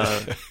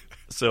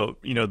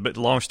but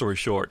long story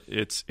short,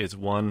 it's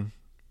one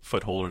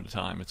foothold at a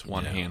time. It's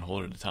one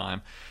handhold at a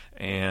time.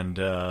 And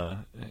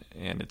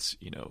it's,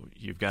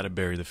 you've got to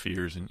bury the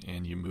fears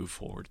and you move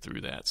forward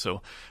through that.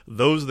 So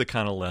those are the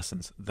kind of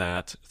lessons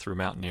that through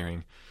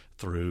mountaineering,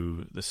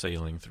 through the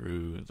sailing,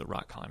 through the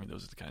rock climbing,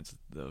 those are the kinds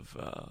of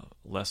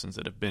lessons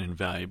that have been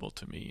invaluable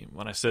to me.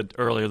 When I said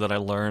earlier that I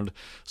learned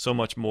so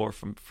much more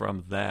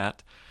from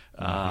that,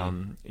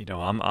 I'm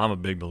a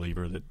big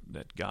believer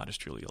that God is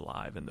truly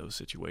alive in those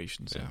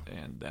situations,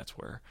 and that's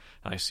where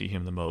I see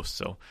Him the most.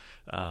 So,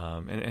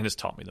 and it's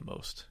taught me the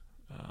most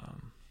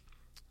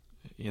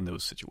in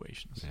those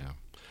situations. Yeah,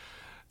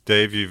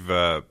 Dave,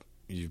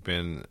 you've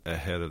been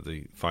ahead of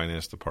the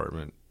finance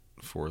department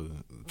for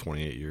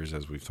 28 years,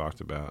 as we've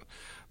talked about.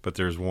 But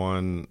there's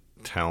one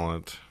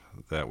talent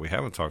that we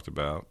haven't talked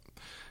about.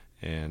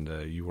 And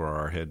you were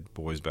our head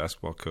boys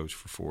basketball coach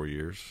for 4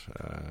 years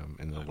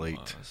in the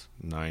late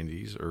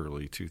 90s,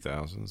 early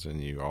 2000s,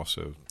 and you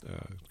also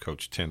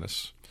coached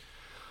tennis.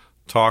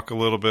 Talk a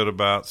little bit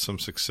about some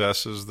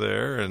successes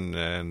there,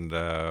 and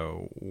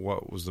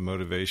what was the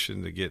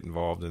motivation to get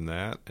involved in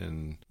that,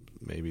 and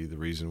maybe the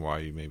reason why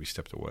you maybe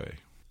stepped away.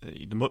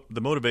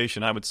 The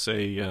motivation, I would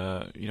say,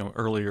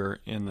 earlier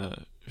in the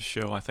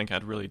show, I think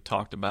I'd really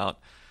talked about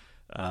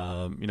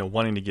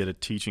wanting to get a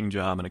teaching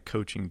job and a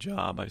coaching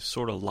job. I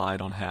sort of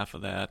lied on half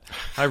of that.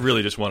 I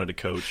really just wanted to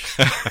coach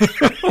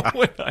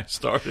when I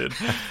started,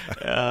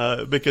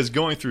 because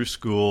going through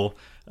school,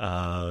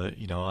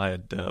 I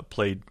had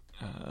played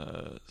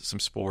some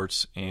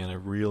sports, and I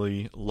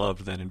really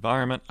loved that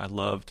environment. I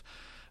loved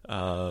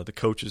the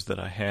coaches that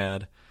I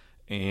had,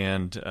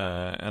 and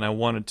I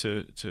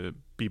wanted to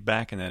be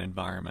back in that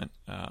environment,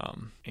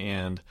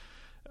 and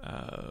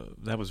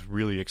that was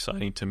really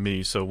exciting to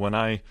me. So when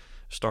I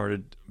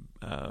started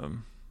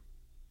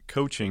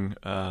coaching,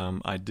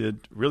 I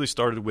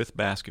started with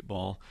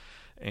basketball,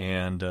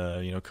 and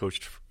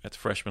coached at the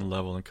freshman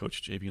level and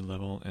coached JV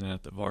level and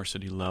at the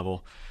varsity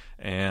level.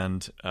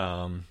 And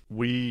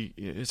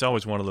it's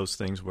always one of those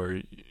things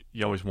where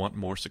you always want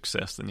more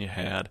success than you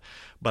had.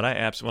 But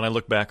when I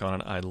look back on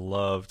it, I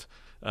loved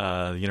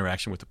the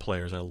interaction with the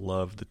players. I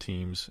loved the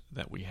teams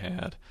that we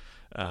had,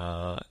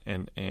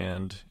 and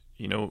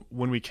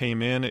when we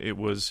came in, it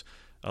was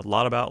a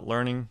lot about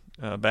learning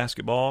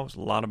basketball. It was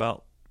a lot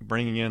about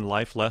bringing in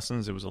life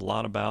lessons. It was a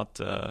lot about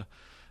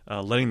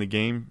letting the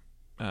game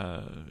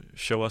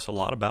show us a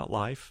lot about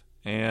life.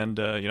 And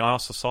I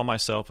also saw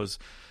myself as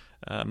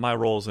my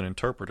role as an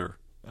interpreter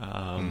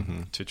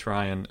to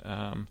try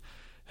and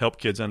help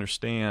kids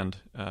understand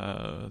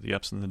the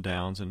ups and the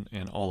downs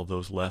and all of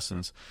those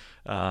lessons.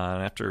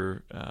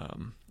 After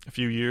a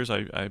few years,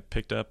 I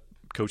picked up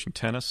coaching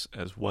tennis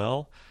as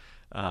well.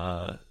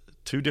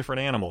 Two different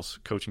animals,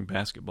 coaching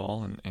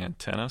basketball and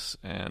tennis,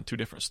 and two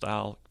different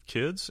style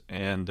kids,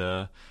 and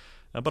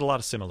but a lot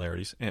of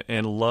similarities,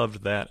 and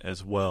loved that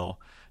as well.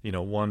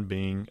 One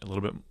being a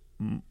little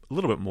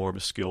bit more of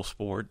a skill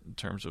sport in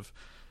terms of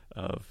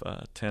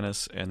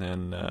tennis, and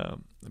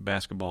then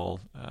basketball,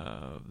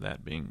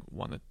 that being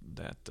one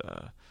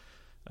that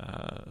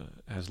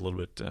has a little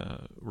bit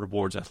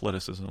rewards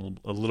athleticism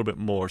a little bit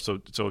more. So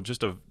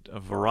just a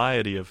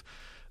variety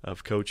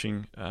of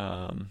coaching.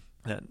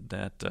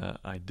 That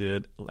I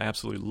did.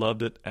 Absolutely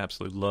loved it.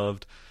 Absolutely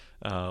loved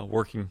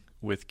working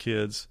with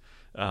kids.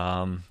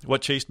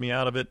 What chased me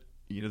out of it,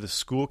 the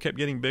school kept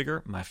getting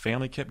bigger. My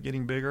family kept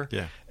getting bigger.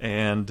 Yeah.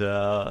 And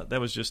that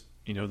was just,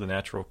 the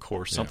natural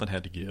course. Something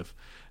had to give.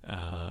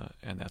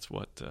 And that's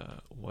what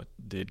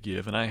did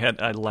give. And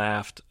I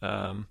laughed.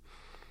 The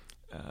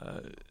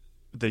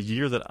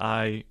year that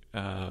I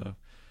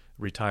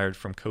retired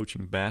from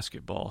coaching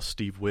basketball,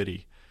 Steve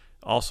Whitty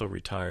also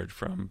retired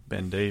from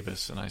Ben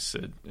Davis, and I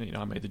said,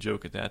 I made the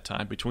joke at that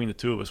time, between the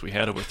two of us, we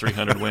had over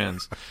 300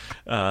 wins.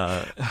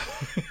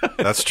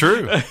 That's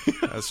true.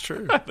 That's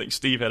true. I think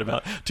Steve had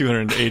about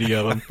 280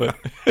 of them. But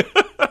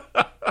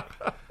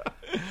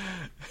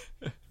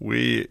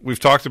we've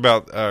talked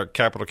about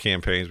capital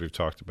campaigns. We've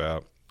talked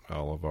about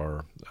all of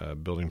our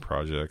building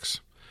projects.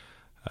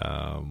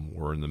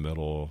 We're in the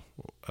middle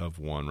of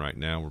one right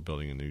now. We're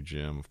building a new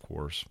gym, of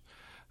course.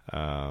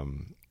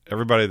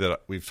 Everybody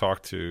that we've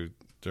talked to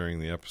during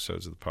the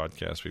episodes of the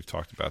podcast, we've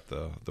talked about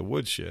the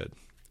woodshed.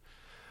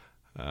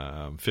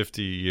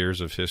 50 years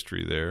of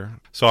history there.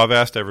 So I've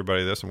asked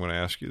everybody this. I'm going to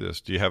ask you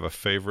this. Do you have a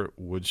favorite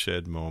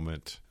woodshed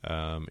moment,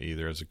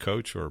 either as a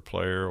coach or a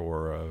player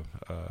or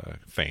a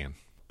fan?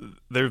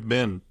 There have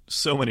been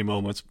so many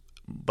moments,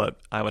 but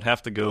I would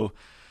have to go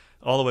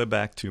all the way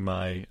back to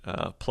my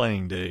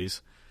playing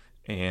days.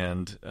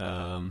 And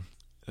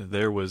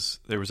there was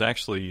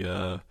actually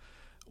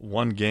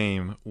one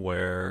game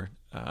where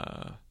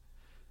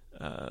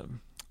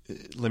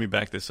let me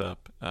back this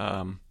up.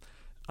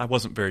 I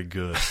wasn't very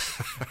good.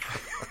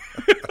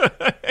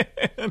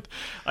 And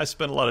I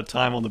spent a lot of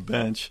time on the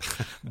bench.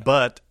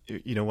 But,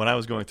 when I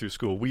was going through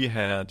school, we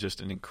had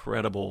just an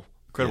incredible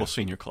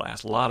senior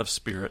class, a lot of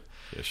spirit.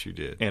 Yes, you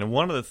did. And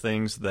one of the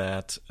things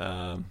that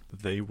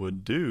they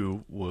would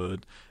do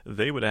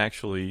they would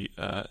actually,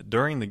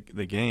 during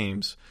the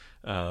games,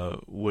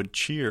 would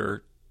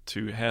cheer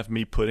to have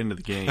me put into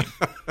the game.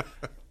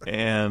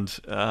 And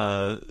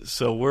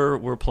so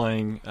we're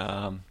playing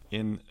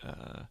in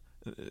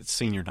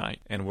senior night,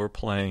 and we're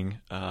playing.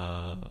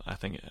 I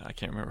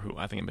can't remember who.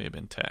 I think it may have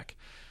been Tech.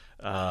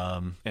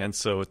 And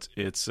so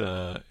it's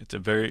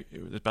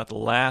about the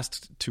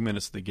last 2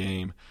 minutes of the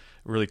game,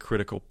 really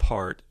critical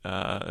part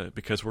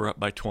because we're up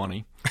by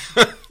 20.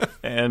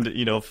 And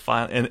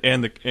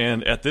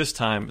and at this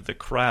time the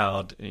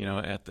crowd,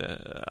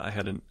 I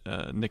had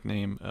a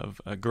nickname of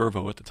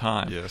Gervo at the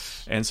time.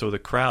 Yes. And so the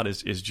crowd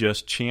is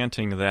just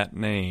chanting that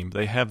name.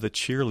 They have the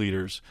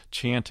cheerleaders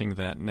chanting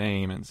that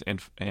name,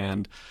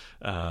 and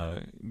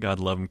God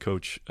love him,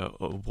 Coach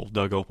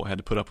Doug Opal had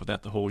to put up with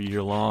that the whole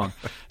year long.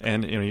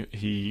 And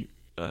he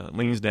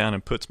leans down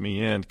and puts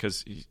me in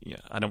because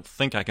I don't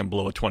think I can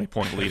blow a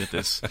 20-point lead at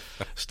this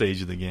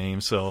stage of the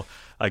game. So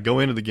I go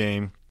into the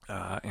game.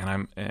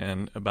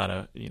 And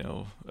about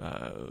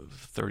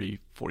 30,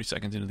 40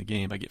 seconds into the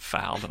game, I get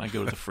fouled and I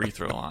go to the free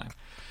throw line,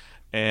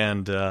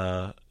 and it's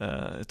a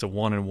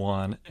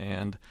 1-and-1,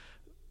 and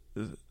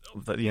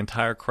the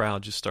entire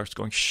crowd just starts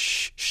going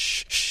shh,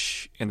 shh,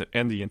 shh,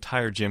 and the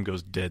entire gym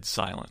goes dead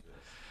silent.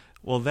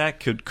 Well, that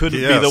couldn't be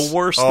the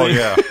worst thing.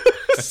 Yeah.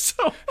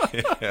 So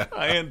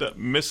I end up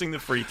missing the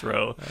free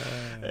throw,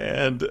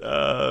 and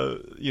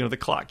the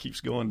clock keeps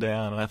going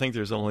down, and I think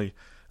there's only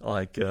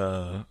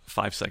 5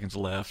 seconds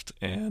left,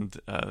 and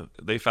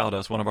they fouled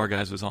us. One of our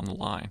guys was on the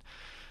line,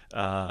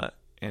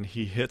 and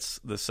he hits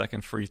the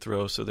second free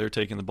throw, so they're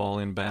taking the ball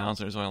inbounds,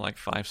 and there's only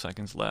 5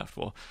 seconds left.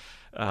 Well,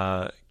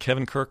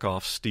 Kevin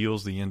Kirchhoff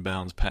steals the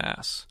inbounds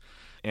pass,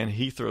 and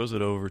he throws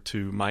it over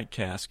to Mike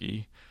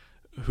Caskey,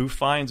 who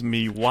finds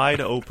me wide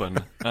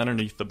open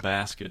underneath the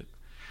basket.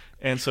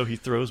 And so he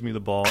throws me the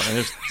ball,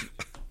 and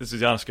this is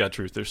the honest God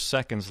truth, there's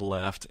seconds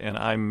left, and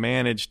I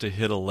managed to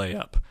hit a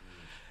layup.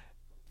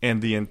 And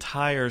the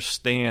entire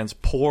stands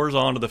pours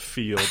onto the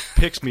field,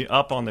 picks me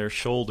up on their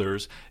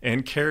shoulders,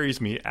 and carries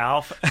me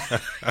off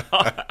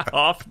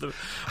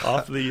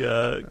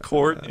the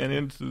court and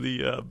into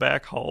the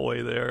back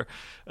hallway there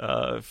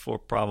for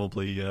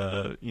probably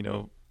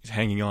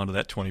hanging on to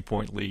that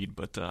 20-point lead.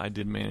 But I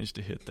did manage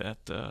to hit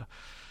that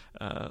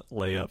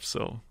layup.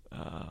 So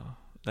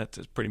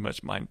that's pretty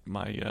much my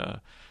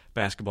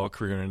basketball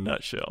career in a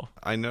nutshell.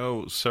 I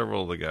know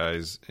several of the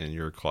guys in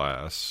your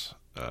class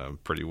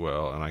pretty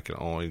well, and I can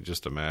only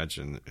just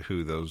imagine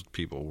who those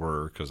people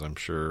were, because I'm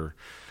sure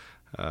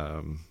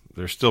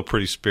they're still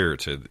pretty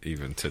spirited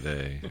even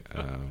today.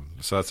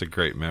 So that's a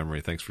great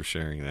memory. Thanks for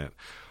sharing that.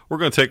 We're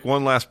going to take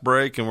one last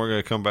break, and we're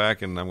going to come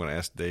back, and I'm going to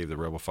ask Dave the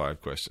Rebel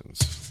 5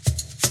 questions.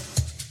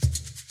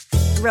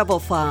 Rebel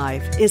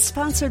 5 is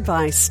sponsored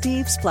by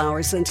Steve's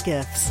Flowers and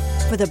Gifts.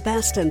 For the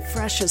best and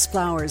freshest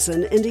flowers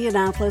in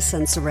Indianapolis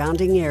and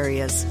surrounding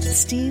areas,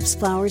 Steve's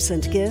Flowers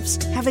and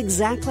Gifts have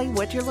exactly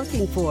what you're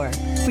looking for.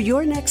 For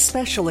your next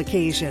special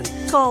occasion,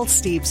 call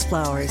Steve's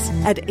Flowers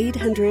at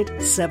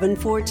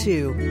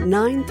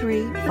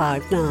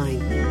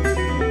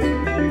 800-742-9359.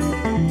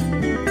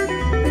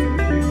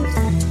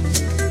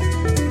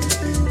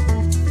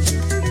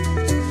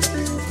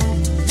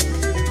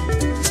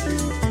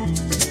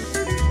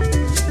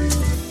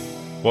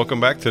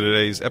 Welcome back to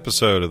today's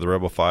episode of the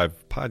Rebel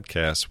 5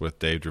 podcast with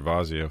Dave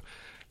Gervasio.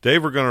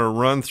 Dave, we're going to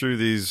run through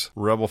these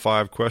Rebel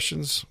 5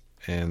 questions,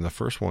 and the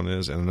first one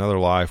is, in another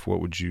life, what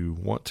would you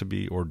want to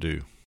be or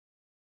do?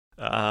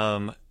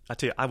 I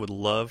tell you, I would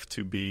love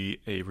to be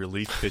a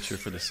relief pitcher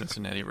for the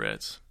Cincinnati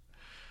Reds.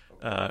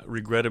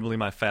 Regrettably,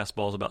 my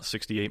fastball is about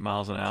 68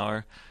 miles an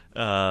hour,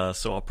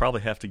 so I'll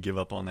probably have to give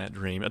up on that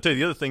dream. I'll tell you,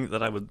 the other thing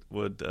that I would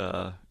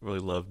really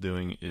love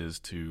doing is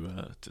to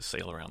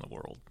sail around the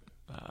world.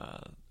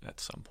 At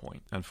some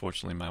point.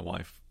 Unfortunately, my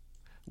wife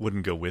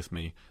wouldn't go with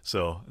me,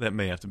 so that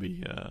may have to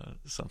be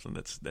something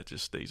that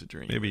just stays a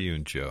dream. Maybe you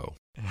and Joe.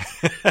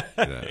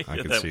 I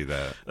can see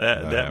that.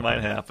 That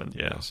might happen,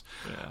 yes.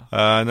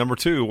 Yeah. Number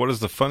 2, what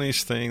is the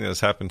funniest thing that has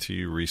happened to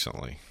you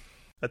recently?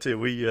 I tell you,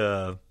 we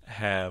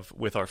have,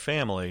 with our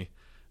family,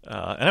 and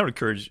I would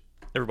encourage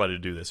everybody to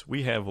do this,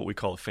 we have what we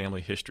call a Family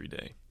History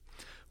Day,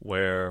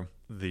 where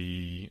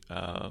my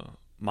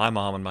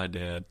mom and my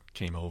dad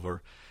came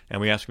over, and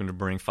we asked them to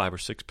bring 5 or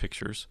 6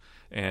 pictures,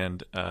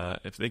 and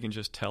if they can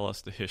just tell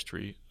us the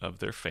history of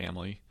their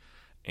family,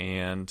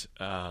 and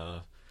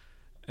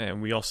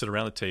we all sit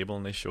around the table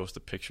and they show us the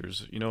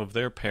pictures, of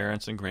their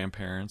parents and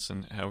grandparents,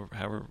 and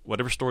however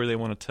whatever story they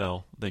want to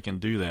tell, they can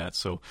do that.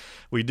 So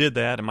we did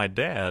that, and my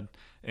dad,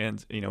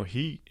 and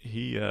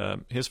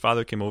his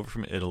father came over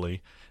from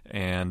Italy,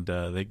 and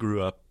they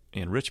grew up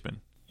in Richmond,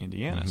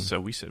 Indiana. Mm-hmm. So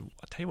we said,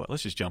 I'll tell you what,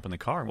 let's just jump in the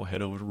car and we'll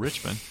head over to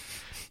Richmond.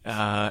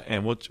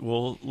 and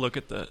we'll look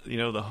at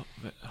the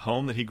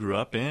home that he grew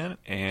up in,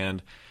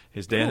 and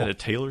his dad had a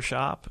tailor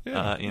shop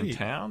in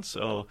town.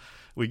 So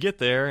we get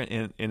there,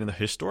 and in the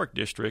historic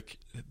district,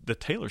 the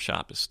tailor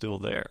shop is still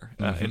there.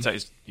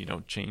 It's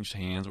changed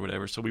hands or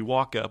whatever. So we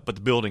walk up, but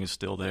the building is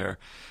still there.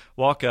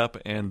 Walk up,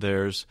 and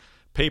there's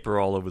paper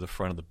all over the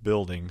front of the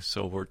building.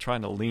 So we're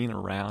trying to lean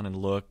around and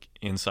look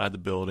inside the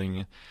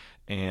building,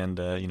 and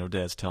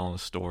Dad's telling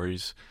us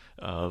stories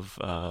of.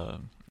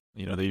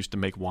 They used to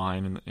make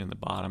wine in the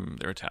bottom.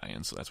 They're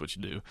Italian, so that's what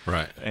you do.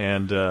 Right.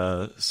 And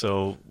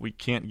so we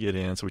can't get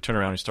in. So we turn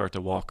around and start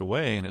to walk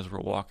away. And as we're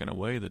walking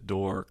away, the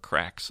door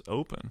cracks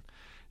open,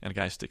 and a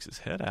guy sticks his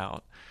head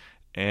out.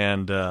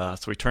 And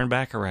so we turn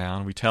back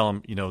around. We tell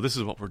him, this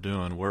is what we're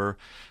doing. We're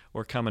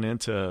coming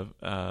into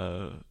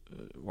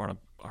we're on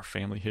our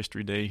family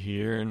history day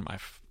here, and my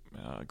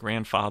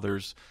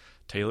grandfather's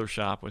tailor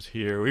shop was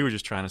here. We were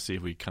just trying to see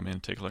if we'd come in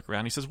and take a look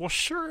around. He says, well,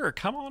 sure,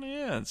 come on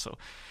in. So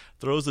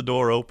throws the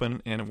door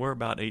open, and we're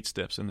about 8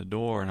 steps in the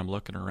door, and I'm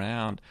looking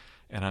around,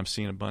 and I'm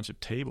seeing a bunch of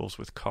tables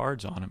with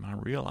cards on them, and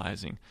I'm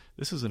realizing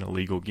this is an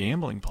illegal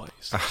gambling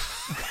place.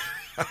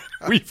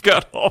 We've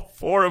got all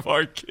 4 of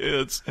our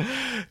kids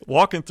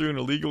walking through an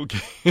illegal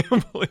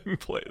gambling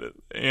place,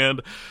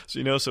 and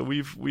so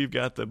we've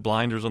got the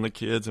blinders on the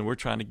kids, and we're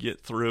trying to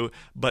get through.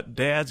 But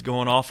Dad's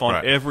going off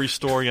on every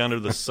story under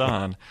the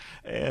sun,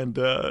 and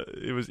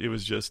it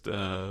was just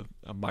a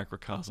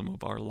microcosm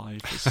of our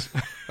life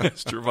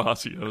as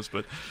Gervasios,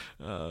 but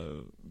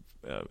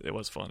it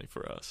was funny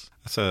for us.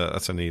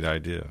 That's a neat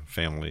idea,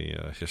 Family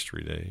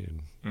History Day.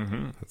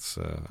 And that's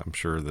I'm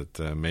sure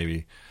that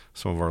maybe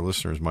some of our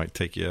listeners might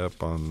take you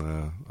up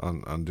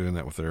on doing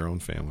that with their own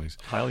families.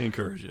 Highly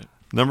encourage it.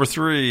 Number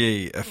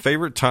 3, a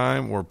favorite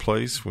time or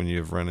place when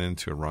you've run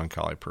into a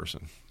Roncalli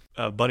person.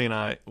 Buddy and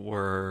I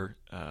were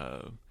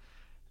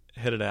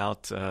headed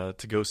out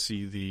to go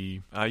see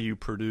the IU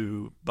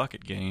Purdue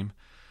bucket game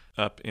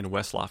up in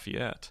West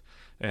Lafayette.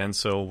 And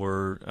so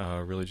we're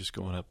really just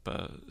going up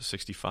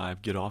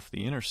 65, get off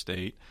the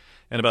interstate.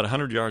 And about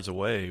 100 yards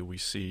away, we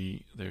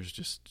see there's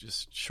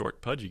just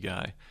short, pudgy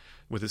guy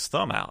with his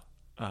thumb out.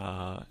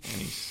 And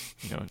he's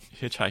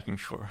hitchhiking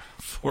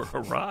for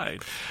a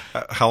ride.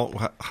 How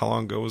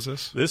long ago was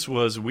this?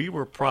 We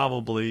were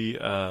probably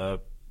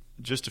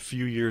just a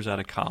few years out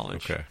of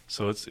college. Okay.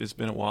 So it's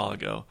been a while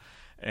ago.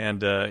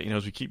 And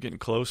as we keep getting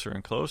closer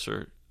and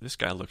closer, this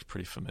guy looks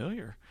pretty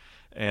familiar.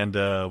 And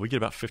we get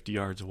about 50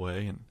 yards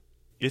away, and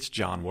it's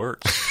John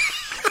Wirtz.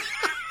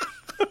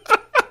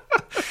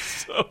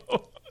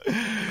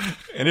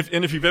 And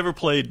if you've ever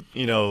played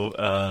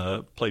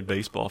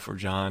baseball for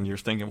John, you're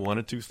thinking one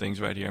of 2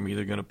 things right here. I'm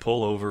either going to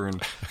pull over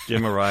and give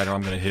him a ride, or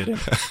I'm going to hit him.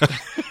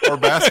 Or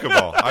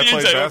basketball. I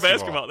played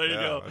basketball. There you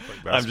go.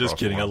 I'm just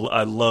kidding.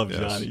 I love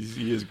John.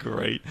 He is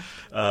great.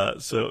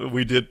 So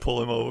we did pull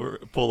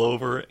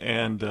over,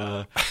 and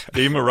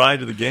gave him a ride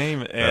to the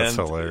game. And that's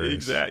hilarious.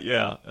 Exactly.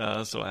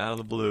 Yeah. So out of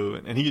the blue,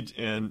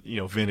 and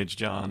vintage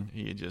John.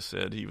 He had just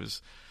said he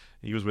was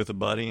with a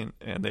buddy,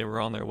 and they were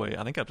on their way,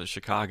 I think, up to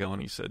Chicago,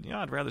 and he said,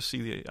 I'd rather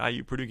see the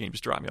IU Purdue game.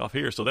 Just drop me off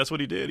here. So that's what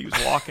he did. He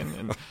was walking,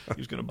 and he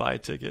was going to buy a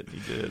ticket, and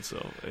he did.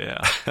 So,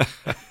 yeah.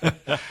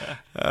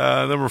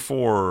 Number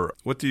 4,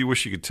 what do you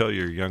wish you could tell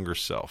your younger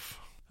self?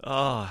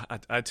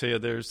 I tell you,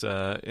 there's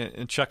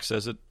and Chuck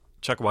says it.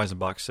 Chuck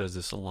Weisenbach says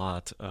this a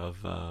lot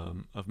of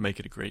make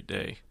it a great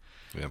day.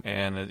 Yep.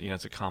 And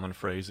it's a common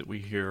phrase that we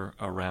hear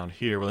around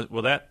here.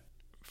 Well, that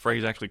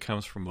phrase actually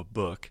comes from a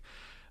book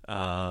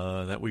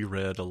that we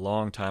read a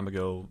long time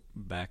ago,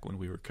 back when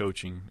we were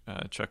coaching.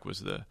 Chuck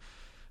was the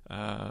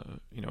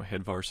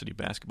head varsity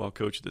basketball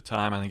coach at the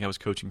time. I think I was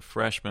coaching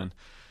freshmen,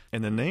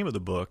 and the name of the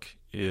book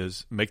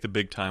is "Make the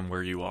Big Time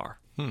Where You Are."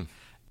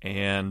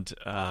 And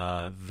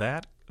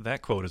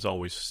that quote has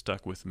always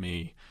stuck with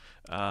me.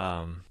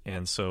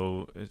 And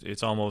so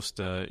it's almost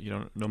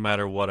no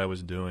matter what I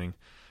was doing,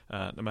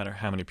 no matter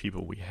how many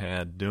people we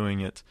had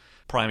doing it.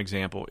 Prime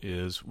example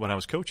is when I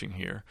was coaching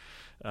here.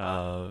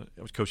 I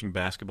was coaching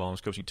basketball and I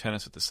was coaching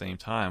tennis at the same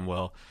time.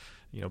 Well,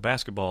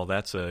 basketball,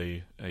 that's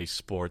a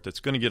sport that's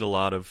going to get a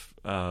lot of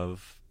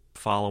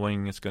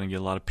following. It's going to get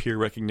a lot of peer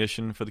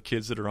recognition for the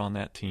kids that are on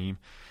that team.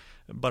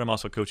 But I'm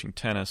also coaching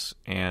tennis,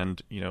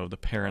 and the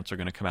parents are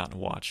going to come out and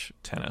watch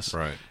tennis.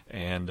 Right.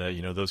 And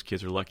those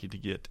kids are lucky to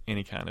get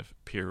any kind of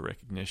peer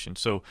recognition.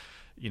 So,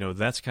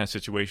 that's the kind of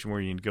situation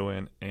where you can go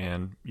in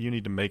and you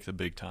need to make the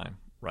big time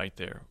right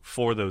there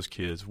for those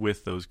kids,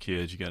 with those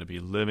kids. You got to be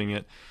living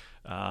it.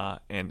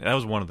 And that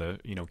was one of the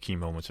key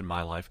moments in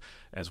my life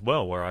as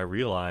well, where I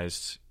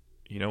realized,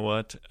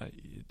 what,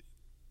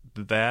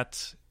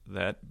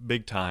 that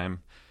big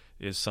time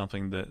is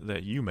something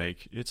that you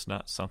make. It's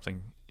not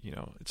something,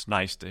 it's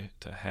nice to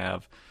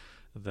have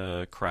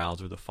the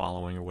crowds or the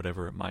following or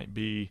whatever it might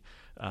be.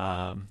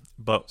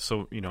 But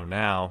so,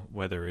 now,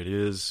 whether it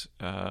is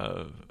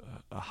a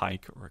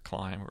hike or a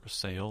climb or a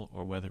sail,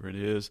 or whether it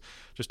is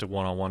just a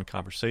one-on-one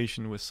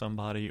conversation with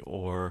somebody,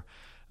 or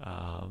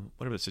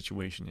whatever the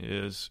situation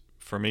is,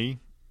 for me,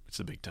 it's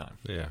a big time.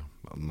 Yeah,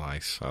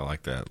 nice. I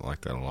like that. I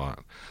like that a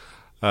lot.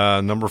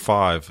 Number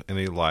 5,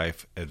 any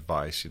life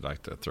advice you'd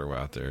like to throw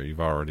out there? You've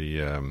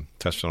already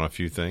touched on a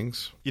few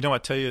things. You know, I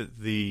tell you,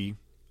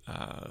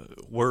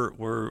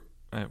 we're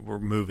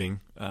moving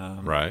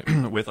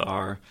right with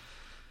our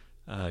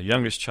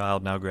youngest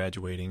child now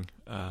graduating.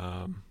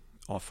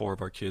 All 4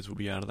 of our kids will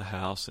be out of the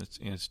house.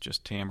 It's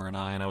just Tamara and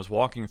I. And I was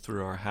walking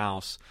through our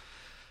house,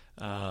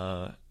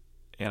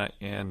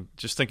 and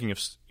just thinking of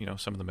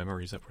some of the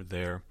memories that were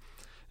there.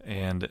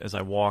 And as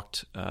I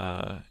walked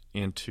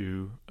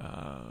into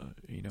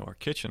our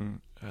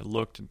kitchen, I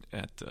looked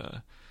at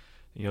the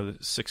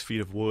 6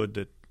 feet of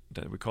wood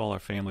that we call our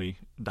family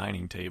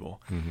dining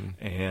table.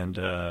 Mm-hmm.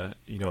 And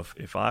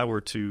if I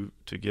were to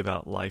give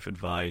out life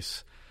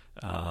advice,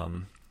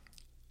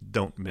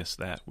 don't miss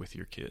that with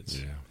your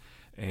kids. Yeah.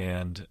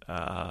 And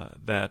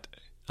that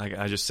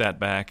I just sat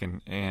back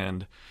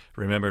and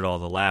remembered all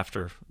the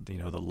laughter,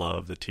 the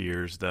love, the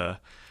tears, the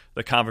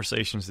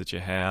conversations that you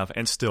have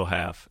and still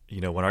have.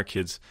 When our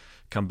kids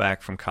come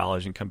back from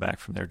college and come back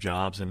from their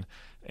jobs, and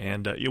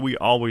we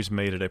always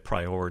made it a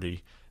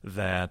priority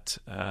that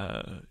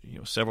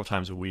several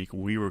times a week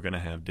we were going to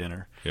have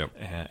dinner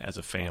as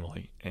a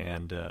family.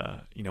 And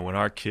when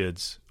our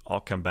kids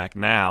all come back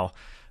now,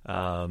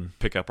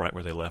 pick up right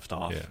where they left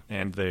off,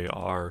 and they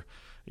are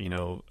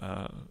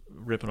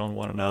ripping on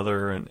one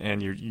another,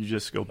 and you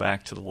just go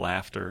back to the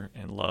laughter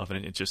and love,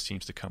 and it just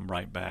seems to come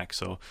right back.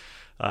 So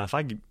if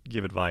I could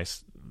give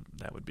advice,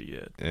 that would be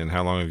it. And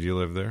how long have you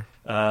lived there?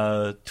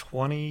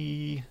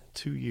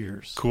 22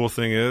 years. Cool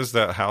thing is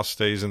that house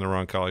stays in the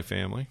Roncalli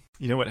family.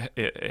 You know what?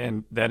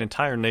 And that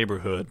entire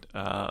neighborhood,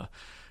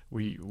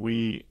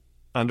 we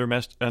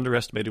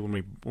underestimated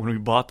when we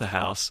bought the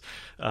house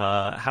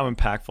how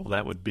impactful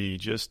that would be,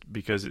 just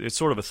because it's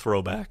sort of a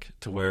throwback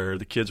to where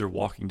the kids are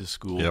walking to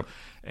school,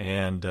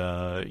 and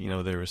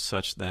there is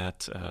such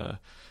that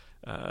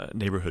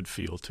neighborhood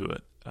feel to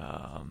it.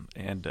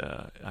 And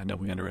I know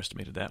we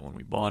underestimated that when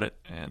we bought it,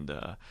 and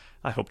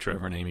I hope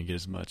Trevor and Amy get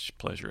as much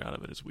pleasure out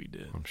of it as we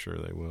did. I'm sure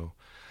they will.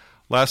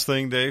 Last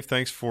thing, Dave,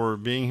 thanks for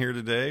being here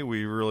today.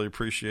 We really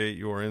appreciate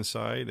your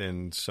insight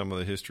and some of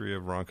the history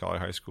of Roncalli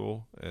High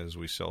School as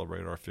we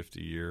celebrate our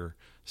 50-year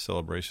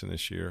celebration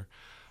this year.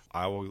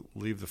 I will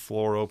leave the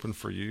floor open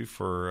for you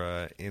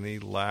for any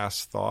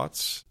last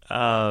thoughts.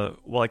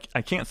 Well,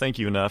 I can't thank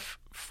you enough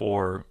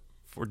for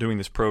doing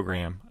this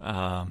program.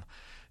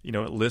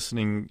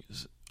 Listening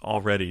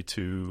already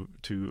to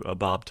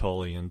Bob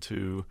Tully and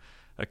to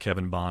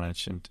Kevin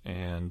Bonich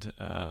and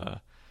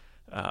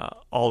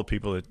all the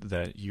people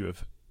that you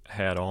have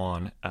had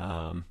on,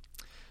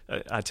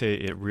 I tell you,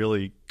 it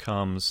really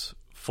comes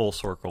full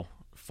circle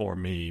for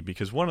me,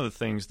 because one of the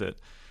things that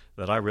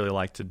I really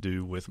like to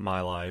do with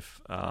my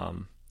life,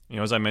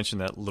 as I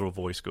mentioned, that little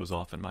voice goes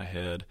off in my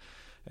head,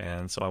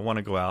 and so I want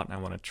to go out and I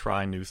want to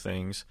try new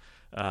things,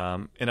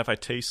 and if I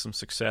taste some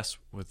success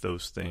with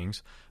those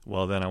things,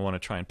 well, then I want to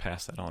try and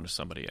pass that on to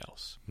somebody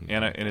else. Mm-hmm.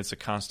 And it's a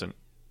constant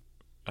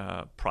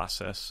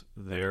process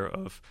there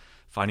of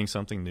finding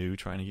something new,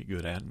 trying to get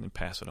good at it, and then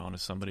pass it on to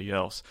somebody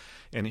else.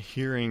 And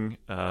hearing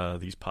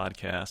these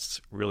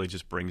podcasts really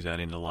just brings that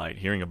into light.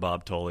 Hearing of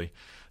Bob Tully,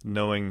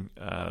 knowing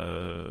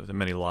the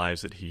many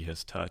lives that he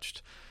has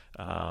touched,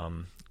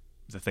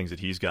 the things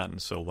that he's gotten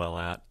so well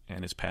at,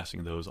 and is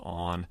passing those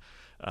on.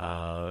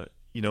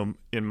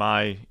 In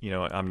my,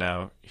 I'm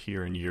now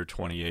here in year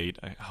 28.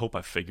 I hope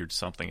I figured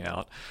something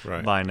out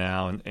by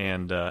now,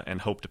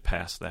 and hope to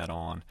pass that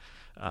on.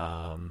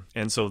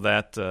 And so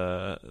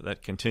that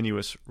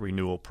continuous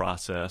renewal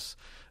process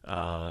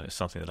is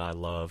something that I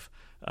love.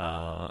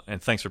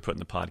 And thanks for putting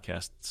the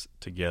podcasts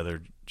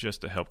together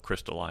just to help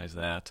crystallize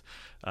that.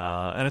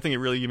 And I think it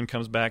really even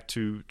comes back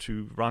to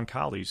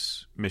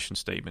Roncalli's mission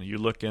statement. You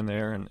look in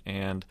there,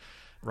 and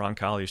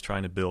Roncalli is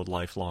trying to build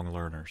lifelong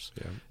learners.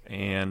 Yeah.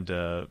 And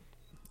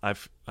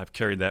I've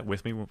carried that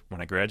with me when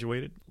I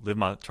graduated.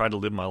 Tried to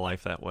live my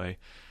life that way.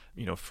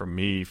 For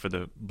me, for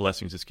the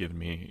blessings it's given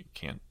me,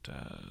 I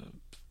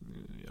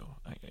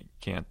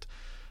can't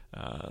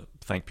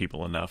thank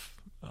people enough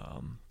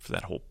for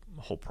that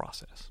whole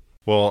process.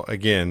 Well,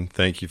 again,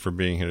 thank you for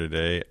being here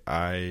today.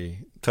 I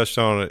touched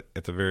on it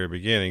at the very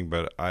beginning,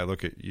 but I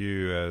look at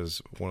you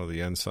as one of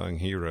the unsung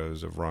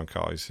heroes of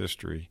Roncalli's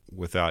history.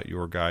 Without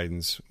your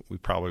guidance, we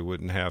probably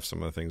wouldn't have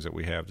some of the things that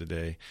we have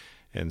today.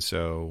 And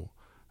so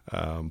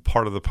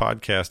part of the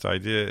podcast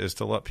idea is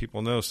to let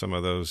people know some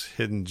of those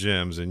hidden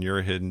gems, and you're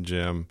a hidden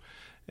gem.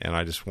 And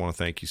I just want to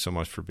thank you so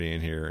much for being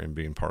here and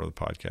being part of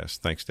the podcast.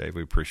 Thanks, Dave.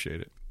 We appreciate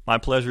it. My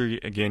pleasure.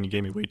 Again, you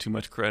gave me way too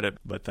much credit,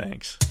 but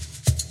thanks.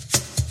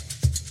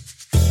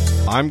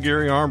 I'm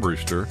Gary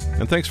Armbruster,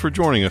 and thanks for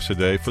joining us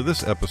today for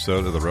this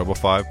episode of the Rebel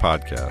 5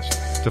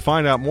 Podcast. To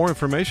find out more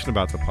information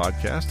about the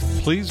podcast,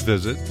 please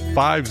visit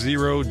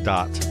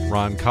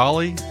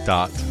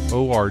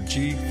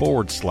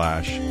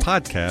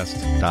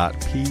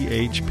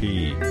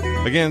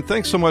 50.roncalli.org/podcast.php. Again,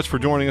 thanks so much for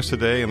joining us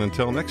today, and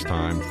until next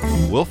time,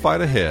 we'll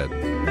fight ahead.